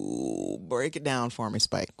to break it down for me,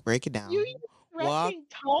 Spike. Break it down. You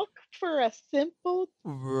talk for a simple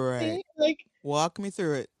thing? Like, walk me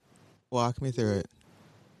through it. Walk me through it.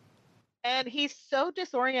 And he's so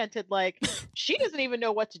disoriented, like, she doesn't even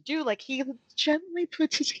know what to do. Like, he gently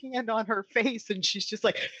puts his hand on her face, and she's just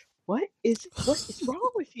like, what is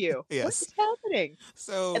wrong with you? Yes. What is happening?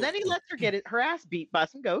 And then he lets her get her ass beat by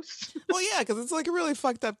some ghosts. Well, yeah, because it's like a really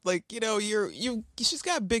fucked up, like, she's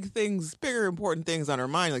got bigger important things on her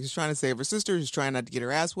mind. Like, she's trying to save her sister, she's trying not to get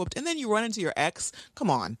her ass whooped, and then you run into your ex.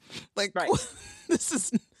 Come on. Like, that's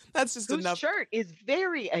just enough. Whose shirt is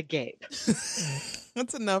very agape.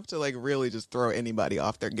 That's enough to, like, really just throw anybody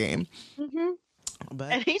off their game.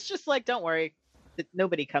 And he's just like, don't worry.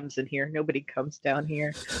 Nobody comes in here. Nobody comes down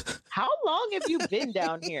here. How long have you been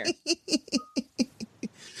down here?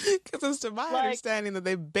 Because it's to my understanding that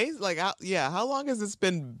they how long has this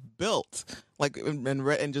been built? Like,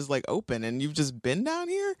 and just like open, and you've just been down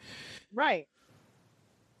here? Right.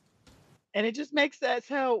 And it just makes that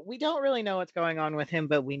so we don't really know what's going on with him,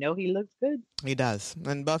 but we know he looks good. He does.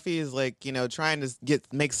 And Buffy is like, trying to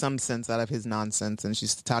make some sense out of his nonsense. And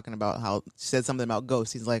she's talking about how she said something about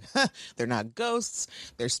ghosts. He's like, they're not ghosts.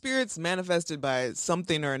 They're spirits manifested by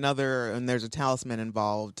something or another. And there's a talisman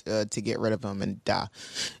involved to get rid of them.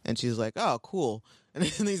 And she's like, oh, cool. And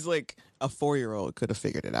then he's like, a 4-year-old could have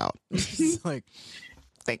figured it out. He's like,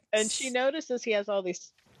 thanks. And she notices he has all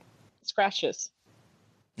these scratches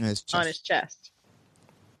on his chest.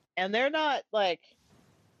 And they're not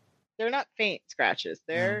faint scratches.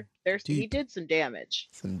 He did some damage.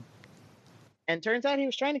 And turns out he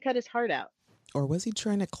was trying to cut his heart out. Or was he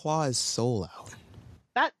trying to claw his soul out?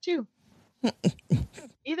 That too.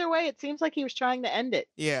 Either way, it seems like he was trying to end it.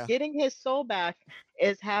 Yeah. Getting his soul back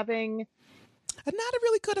is having not a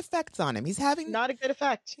really good effect on him. He's having not a good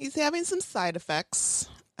effect. He's having some side effects.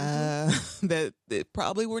 That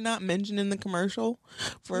probably were not mentioned in the commercial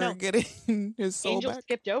for getting his soul Angel back.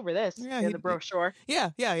 Skipped over this in the brochure. Yeah,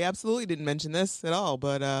 he absolutely didn't mention this at all.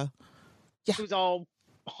 But he was all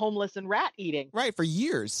homeless and rat eating. Right, for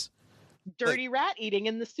years. Dirty rat eating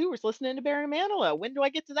in the sewers, listening to Barry Manilow. When do I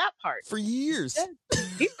get to that part? For years.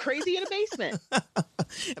 He's crazy in a basement.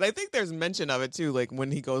 And I think there's mention of it too, like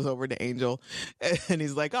when he goes over to Angel and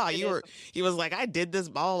he's like, he was like, I did this,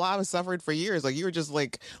 blah, blah, blah, I was suffering for years. Like, you were just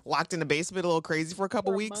like locked in the basement a little crazy for a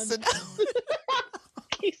couple weeks.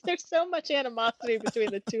 There's so much animosity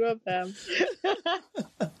between the two of them.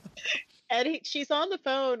 And she's on the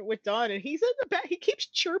phone with Dawn, and he's in the back. He keeps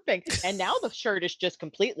chirping, and now the shirt is just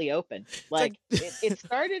completely open. It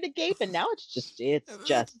started agape, and now it's just.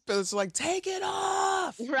 It's like, take it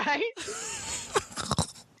off, right?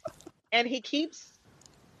 And he keeps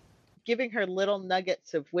giving her little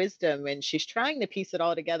nuggets of wisdom, and she's trying to piece it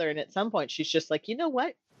all together. And at some point, she's just like, you know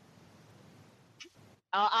what?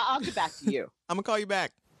 I'll get back to you. I'm gonna call you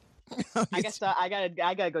back. I guess I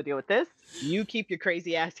gotta go deal with this. You keep your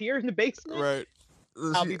crazy ass here in the basement. Right.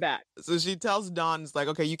 I'll be back. So she tells Dawn, it's like,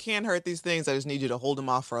 okay, you can't hurt these things. I just need you to hold them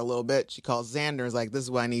off for a little bit. She calls Xander, is like, this is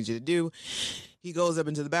what I need you to do. He goes up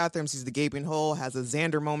into the bathroom, sees the gaping hole, has a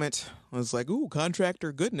Xander moment. I was like, ooh,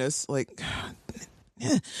 contractor goodness. Like,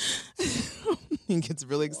 he gets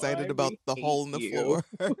really excited about the hole in the floor.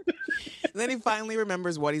 Then he finally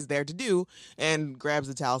remembers what he's there to do and grabs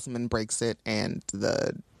the talisman, breaks it, and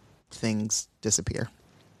the things disappear.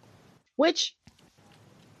 Which,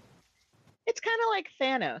 it's kind of like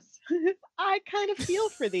Thanos. I kind of feel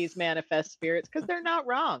for these manifest spirits because they're not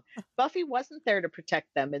wrong. Buffy wasn't there to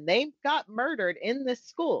protect them, and they got murdered in this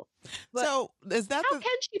school. But so is that how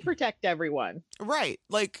can she protect everyone? Right.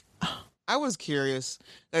 Like, I was curious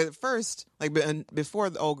at first, like before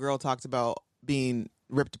the old girl talked about being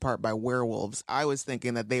ripped apart by werewolves, I was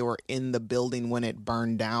thinking that they were in the building when it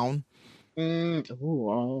burned down.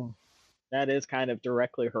 That is kind of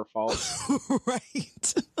directly her fault.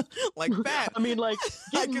 Right. Like that. I mean, like,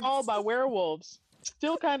 getting mauled by werewolves,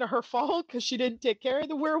 still kind of her fault because she didn't take care of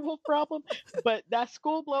the werewolf problem. But that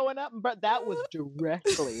school blowing up, but that was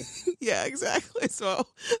directly. Yeah, exactly. So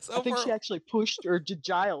I think she actually pushed, or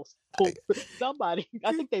Giles pulled somebody.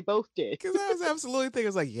 I think they both did. Because I was absolutely thinking, I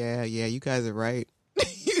was like, yeah, you guys are right.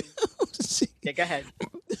 Yeah, go ahead.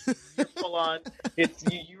 You're full on. It's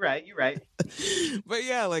you're right. But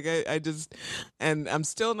yeah, like I just, and I'm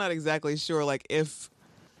still not exactly sure, like, if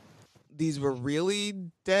these were really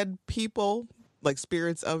dead people, like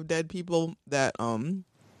spirits of dead people that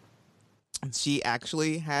she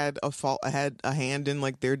actually had a hand in,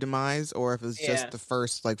 like, their demise, or if it was just the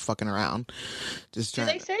first, like, fucking around. Just trying.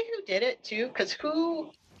 Do they say who did it too? Because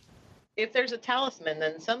if there's a talisman,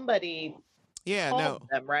 then somebody called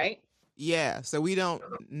them, right? Yeah, so we don't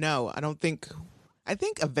know. I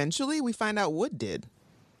think eventually we find out Wood did,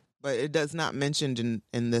 but it does not mentioned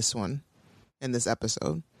in this one, in this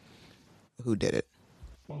episode, who did it.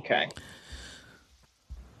 Okay.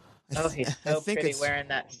 He's so pretty wearing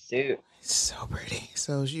that suit. So pretty.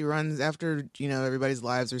 So she runs after, everybody's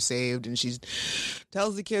lives are saved, and she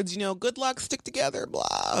tells the kids, good luck, stick together,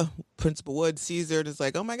 blah. Principal Wood sees her and is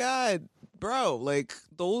like, oh my God, bro, like,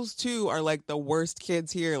 those two are like the worst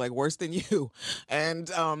kids here, like worse than you. And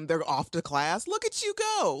they're off to class. Look at you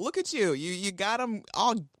go. Look at you. You got them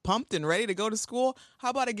all pumped and ready to go to school.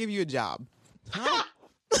 How about I give you a job? Huh?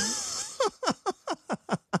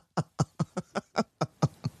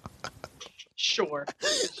 Sure.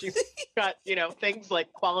 got, things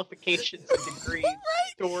like qualifications and degrees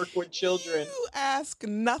to work with children. You ask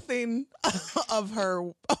nothing of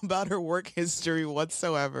her about her work history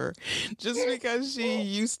whatsoever, just because she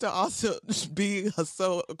used to also be a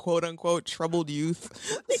so quote unquote troubled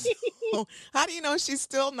youth. So, how do you know she's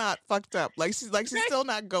still not fucked up? She's still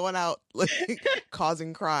not going out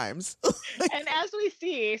causing crimes. And as we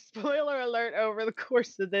see, spoiler alert, over the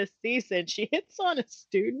course of this season, she hits on a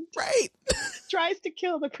student, Right. tries to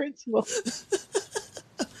kill the principal,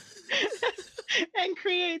 and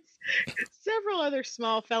creates several other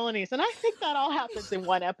small felonies. And I think that all happens in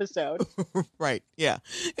one episode. Right. Yeah,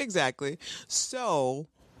 exactly. So,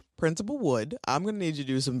 Principal Wood, I'm going to need you to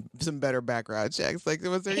do some better background checks.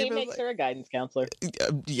 Was there He even makes her a guidance counselor.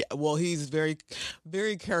 yeah, well, he's very,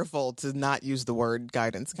 very careful to not use the word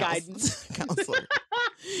guidance counselor.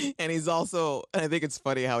 And he's also, and I think it's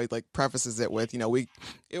funny how he prefaces it with,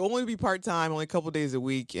 it only be part-time, only a couple days a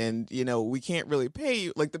week. And, we can't really pay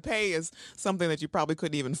you. The pay is something that you probably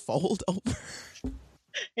couldn't even fold over.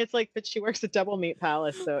 It's but she works at Double Meat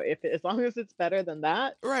Palace, so as long as it's better than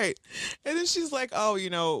that. Right. And then she's like,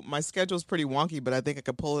 oh, my schedule's pretty wonky, but I think I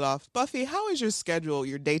could pull it off. Buffy, how is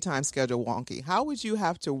your daytime schedule wonky? How would you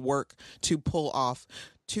have to work to pull off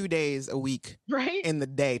 2 days a week in the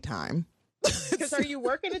daytime? Because are you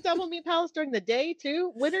working at Double Meat Palace during the day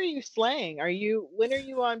too? When are you slaying? When are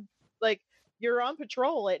you on, you're on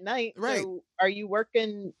patrol at night. Right. So are you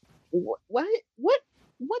working?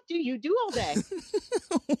 What do you do all day?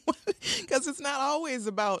 Because it's not always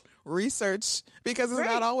about research. Because it's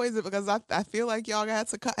not always, because I feel like y'all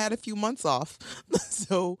had a few months off.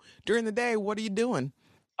 So during the day, what are you doing?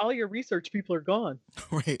 All your research people are gone.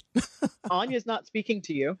 Right. Anya's not speaking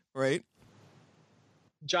to you. Right.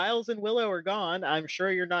 Giles and Willow are gone. I'm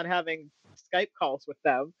sure you're not having Skype calls with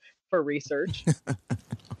them for research.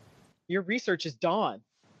 Your research is Dawn.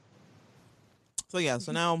 So yeah,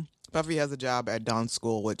 so now Buffy has a job at Dawn's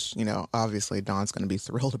school, which, obviously Dawn's going to be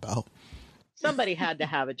thrilled about. Somebody had to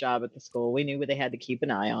have a job at the school. We knew they had to keep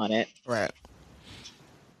an eye on it. Right.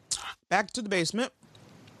 Back to the basement,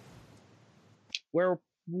 where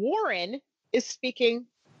Warren is speaking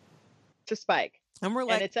to Spike. And we're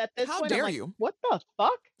like, and it's at this how point, dare I'm you? What the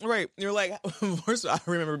fuck? Right. You're like, first I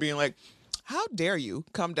remember being like, how dare you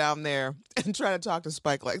come down there and try to talk to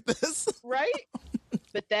Spike like this? Right?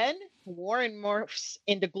 But then Warren morphs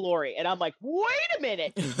into Glory. And I'm like, wait a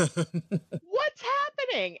minute. What's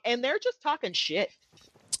happening? And they're just talking shit.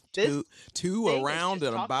 Two around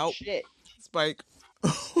and about shit. Spike.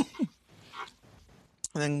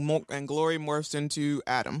 and Glory morphs into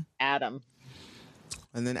Adam.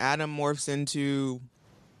 And then Adam morphs into,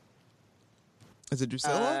 is it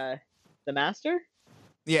Drusilla? The Master?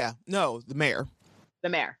 Yeah. No, the Mayor. The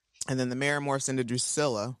Mayor. And then the Mayor morphs into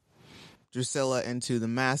Drusilla. Drusilla into the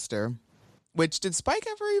Master. Which, did Spike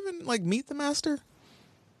ever even, meet the Master?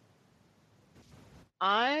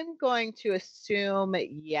 I'm going to assume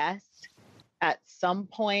yes. At some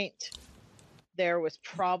point, there was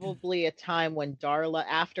probably a time when Darla,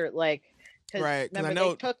 after, right, remember,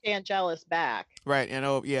 they took Angelus back. Right, I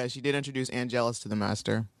know, yeah, she did introduce Angelus to the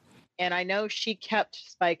Master. And I know she kept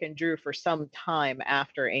Spike and Drew for some time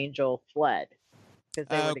after Angel fled. Because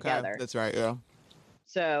they were together. That's right, yeah.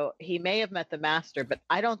 So he may have met the Master, but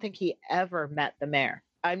I don't think he ever met the Mayor.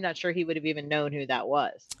 I'm not sure he would have even known who that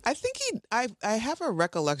was. I think I have a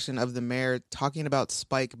recollection of the Mayor talking about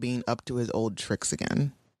Spike being up to his old tricks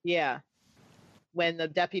again. Yeah. When the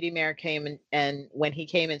deputy mayor came and when he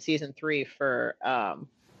came in season 3 for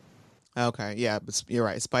okay, yeah, but you're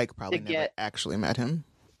right. Spike probably never actually met him.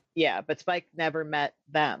 Yeah, but Spike never met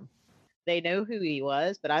them. They know who he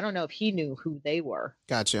was, but I don't know if he knew who they were.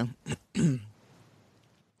 Gotcha.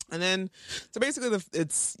 And then, so basically,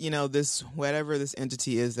 it's, this, whatever this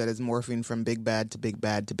entity is that is morphing from big bad to big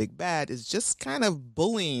bad to big bad is just kind of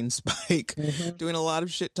bullying Spike, doing a lot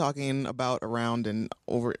of shit talking about around and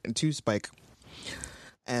over and to Spike.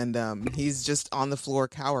 And he's just on the floor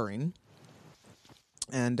cowering.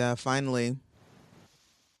 And finally,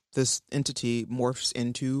 this entity morphs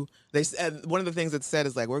into, one of the things that's said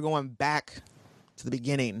is we're going back to the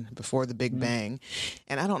beginning before the Big Bang.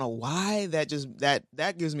 And I don't know why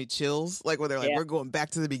that gives me chills. Where they're we're going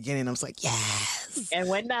back to the beginning. I was like, yes. And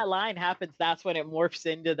when that line happens, that's when it morphs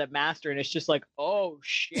into the Master. And it's just like, oh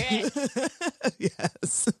shit.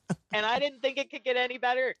 Yes. And I didn't think it could get any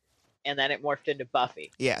better. And then it morphed into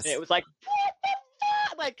Buffy. Yes. And it was like, what the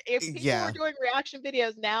fuck? If people were doing reaction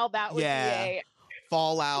videos now, that would be a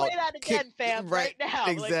Fallout. Play that again, fam, right now.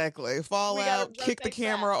 Exactly. Fallout, kick the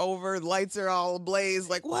camera over, lights are all ablaze.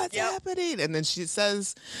 What's happening? And then she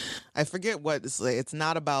says, I forget what it's like. It's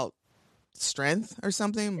not about strength or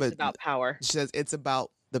something, but It's about power. she says it's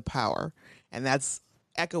about the power. And that's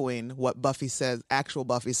echoing what Buffy says, actual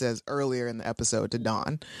Buffy says earlier in the episode to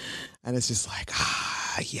Dawn. And it's just like,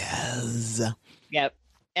 yes. Yep.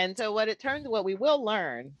 And so what we will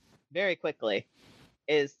learn very quickly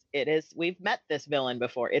is we've met this villain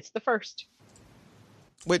before. It's the first.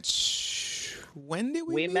 Which, when did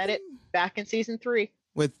we meet met him? it back in season 3.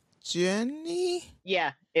 With Jenny?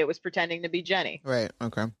 Yeah, it was pretending to be Jenny. Right,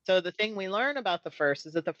 okay. So the thing we learn about the first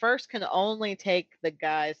is that the first can only take the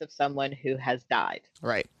guise of someone who has died.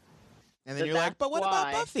 Right. And then So you're like, but what about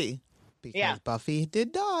why- Buffy? Because Yeah. Buffy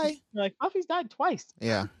did die. You're like, Buffy's died twice.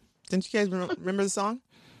 Yeah. Didn't you guys remember the song?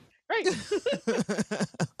 Right.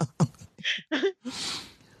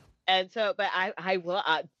 And so, but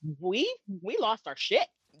we lost our shit.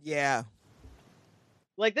 Yeah.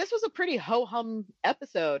 Like, this was a pretty ho-hum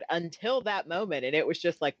episode until that moment. And it was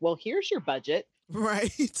just like, well, here's your budget.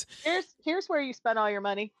 Right. Here's where you spent all your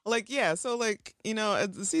money. Like, yeah. So, like, you know,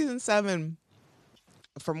 at season 7,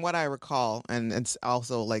 from what I recall, and it's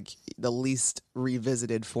also like the least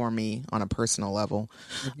revisited for me on a personal level,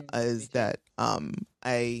 is that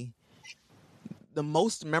the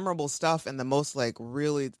most memorable stuff and the most like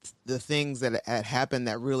really the things that had happened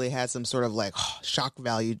that really had some sort of like shock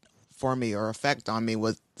value for me or effect on me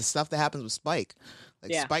was the stuff that happens with Spike,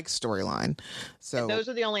 like Spike's storyline. So And those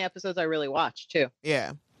are the only episodes I really watched too.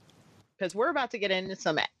 Yeah. Because we're about to get into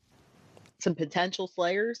some potential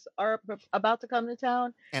slayers are about to come to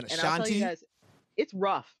town. And And I'll tell you Ashanti. guys, it's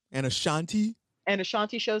rough. And Ashanti. And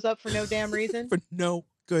Ashanti shows up for no damn reason. For no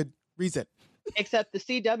good reason. Except the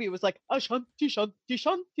CW was like, Ashanti, Shanti,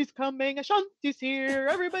 Shanti's coming. Ashanti's here.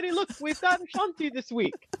 Everybody look, we've got Ashanti this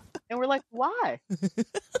week. And we're like, why?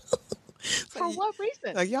 For what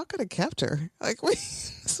reason? Like, y'all could have kept her. Like,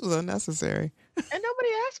 this was unnecessary. And nobody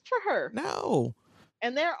asked for her. No.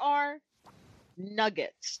 And there are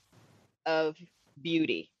nuggets of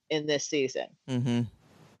beauty in this season. Mm-hmm.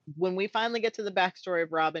 When we finally get to the backstory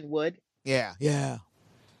of Robin Wood, Yeah.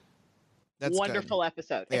 That's wonderful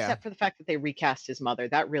episode. Yeah. Except for the fact that they recast his mother.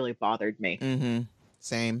 That really bothered me. Mm-hmm.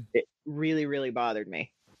 Same. It really, really bothered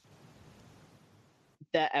me.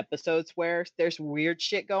 The episodes where there's weird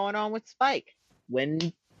shit going on with Spike.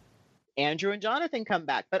 When Andrew and Jonathan come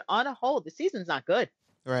back. But on a whole, the season's not good.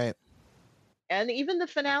 Right. And even the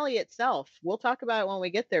finale itself, we'll talk about it when we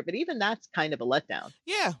get there, but even that's kind of a letdown.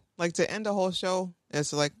 Yeah. Like, to end a whole show,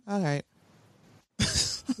 it's like, all right.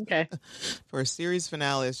 Okay. For a series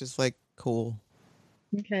finale, it's just like, cool.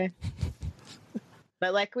 Okay.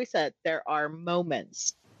 But like we said, there are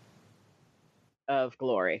moments of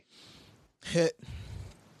glory Hit.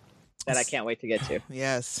 that I can't wait to get to.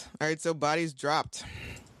 Yes. All right. So bodies dropped.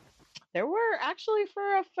 There were actually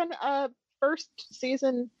for a first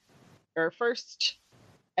season or first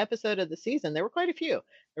episode of the season, there were quite a few.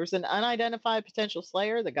 There was an unidentified potential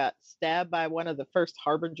slayer that got stabbed by one of the first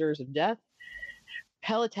harbingers of death.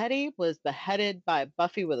 Pelletetti was beheaded by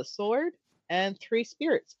Buffy with a sword, and 3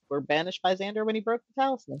 spirits were banished by Xander when he broke the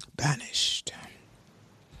talisman. Banished.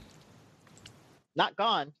 Not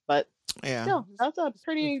gone, but Yeah. still, that's a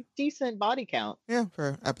pretty decent body count. Yeah.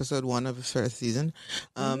 For episode 1 of the first season.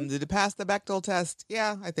 Did it pass the Bechdel test?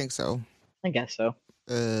 Yeah, I think so. I guess so.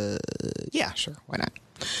 Yeah, sure. Why not?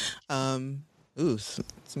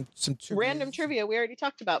 Some Random trivia. We already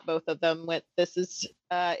talked about both of them. This is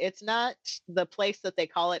it's not the place that they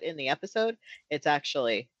call it in the episode. It's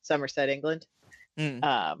actually Somerset, England.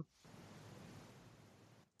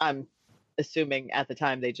 I'm assuming at the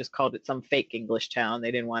time they just called it some fake English town.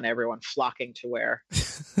 They didn't want everyone flocking to where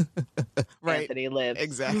right. Anthony lives.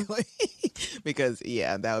 Exactly. Because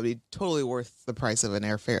that would be totally worth the price of an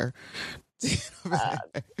airfare.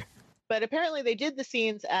 But apparently they did the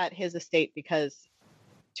scenes at his estate because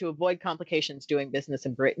to avoid complications doing business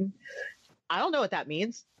in Britain. I don't know what that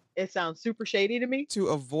means. It sounds super shady to me. To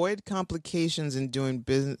avoid complications in doing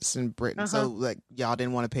business in Britain. So, like, y'all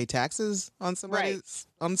didn't want to pay taxes on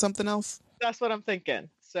on something else? That's what I'm thinking.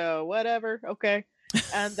 So whatever. Okay.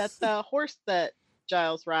 And that the horse that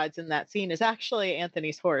Giles rides in that scene is actually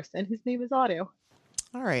Anthony's horse, and his name is Otto.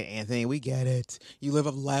 All right, Anthony, we get it. You live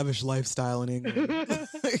a lavish lifestyle in England.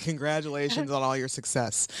 Congratulations on all your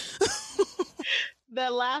success. The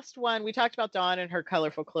last one, we talked about Dawn and her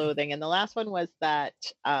colorful clothing, and the last one was that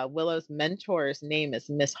Willow's mentor's name is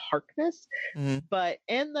Miss Harkness. Mm-hmm. But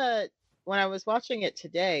when I was watching it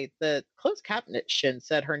today, the closed caption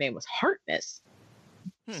said her name was Harkness.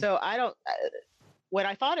 So I don't. When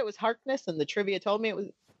I thought it was Harkness, and the trivia told me it was,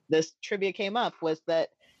 this trivia came up was that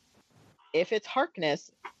if it's Harkness,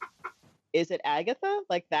 is it Agatha?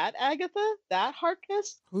 Like that Agatha? That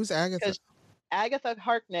Harkness? Who's Agatha? Agatha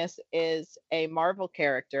Harkness is a Marvel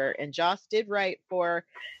character, and Joss did write for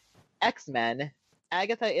X-Men.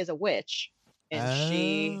 Agatha is a witch, and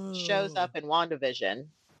she shows Oh. up in WandaVision.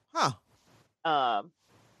 Huh.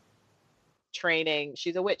 Training.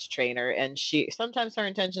 She's a witch trainer, and sometimes her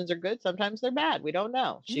intentions are good, sometimes they're bad. We don't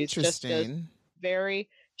know. She's just Interesting.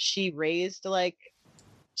 she raised like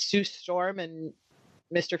Sue Storm and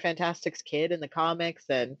Mr. Fantastic's kid in the comics,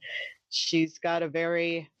 and she's got a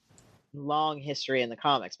very long history in the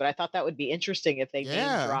comics. But I thought that would be interesting if they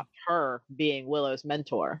name dropped her being Willow's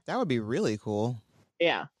mentor. That would be really cool.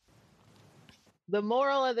 Yeah. The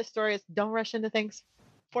moral of the story is don't rush into things.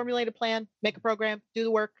 Formulate a plan, make a program, do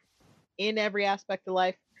the work in every aspect of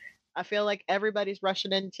life. I feel like everybody's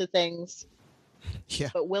rushing into things. Yeah.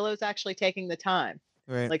 But Willow's actually taking the time.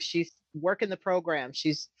 Right. Like she's working the program.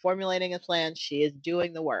 She's formulating a plan. She is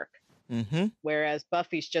doing the work. Mm-hmm. Whereas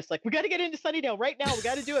Buffy's just like, we got to get into Sunnydale right now. We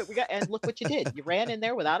got to do it. And look what you did. You ran in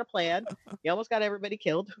there without a plan. You almost got everybody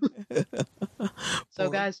killed. So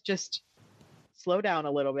guys, just slow down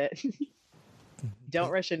a little bit.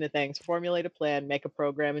 Don't rush into things. Formulate a plan, make a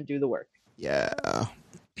program, and do the work. Yeah. All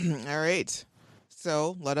right.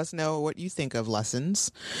 So let us know what you think of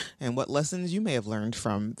lessons and what lessons you may have learned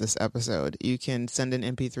from this episode. You can send an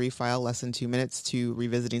MP3 file, less than 2 minutes, to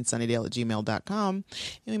revisitingsunnydale@gmail.com, and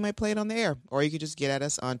we might play it on the air. Or you could just get at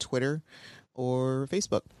us on Twitter or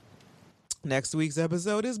Facebook. Next week's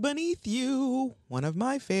episode is Beneath You, one of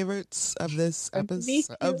my favorites of this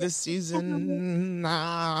episode of this season.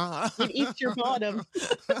 It eats your bottom.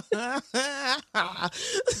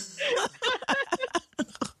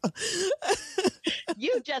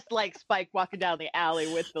 You just like Spike walking down the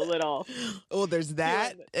alley with the little. Oh, there's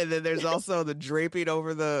that, and then there's also the draping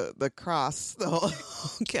over the cross.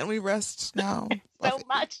 Can we rest now? There's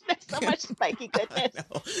so much spiky goodness.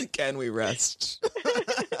 Can we rest?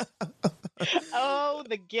 Oh,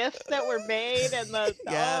 the gifts that were made and the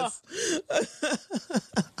yes.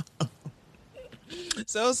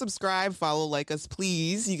 So subscribe, follow, like us,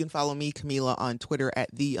 please. You can follow me, Camila, on Twitter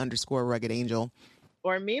at @the_rugged_angel.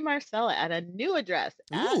 Or me, Marcella, at a new address.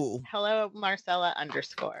 Ooh. Hello, Marcella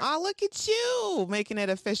 _. Oh, look at you making it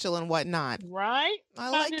official and whatnot. Right? I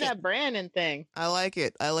like it. it. That branding thing. I like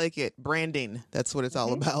it. Branding. That's what it's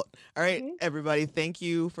all about. All right, everybody. Thank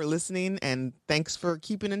you for listening, and thanks for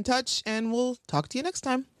keeping in touch. And we'll talk to you next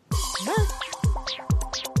time. Bye.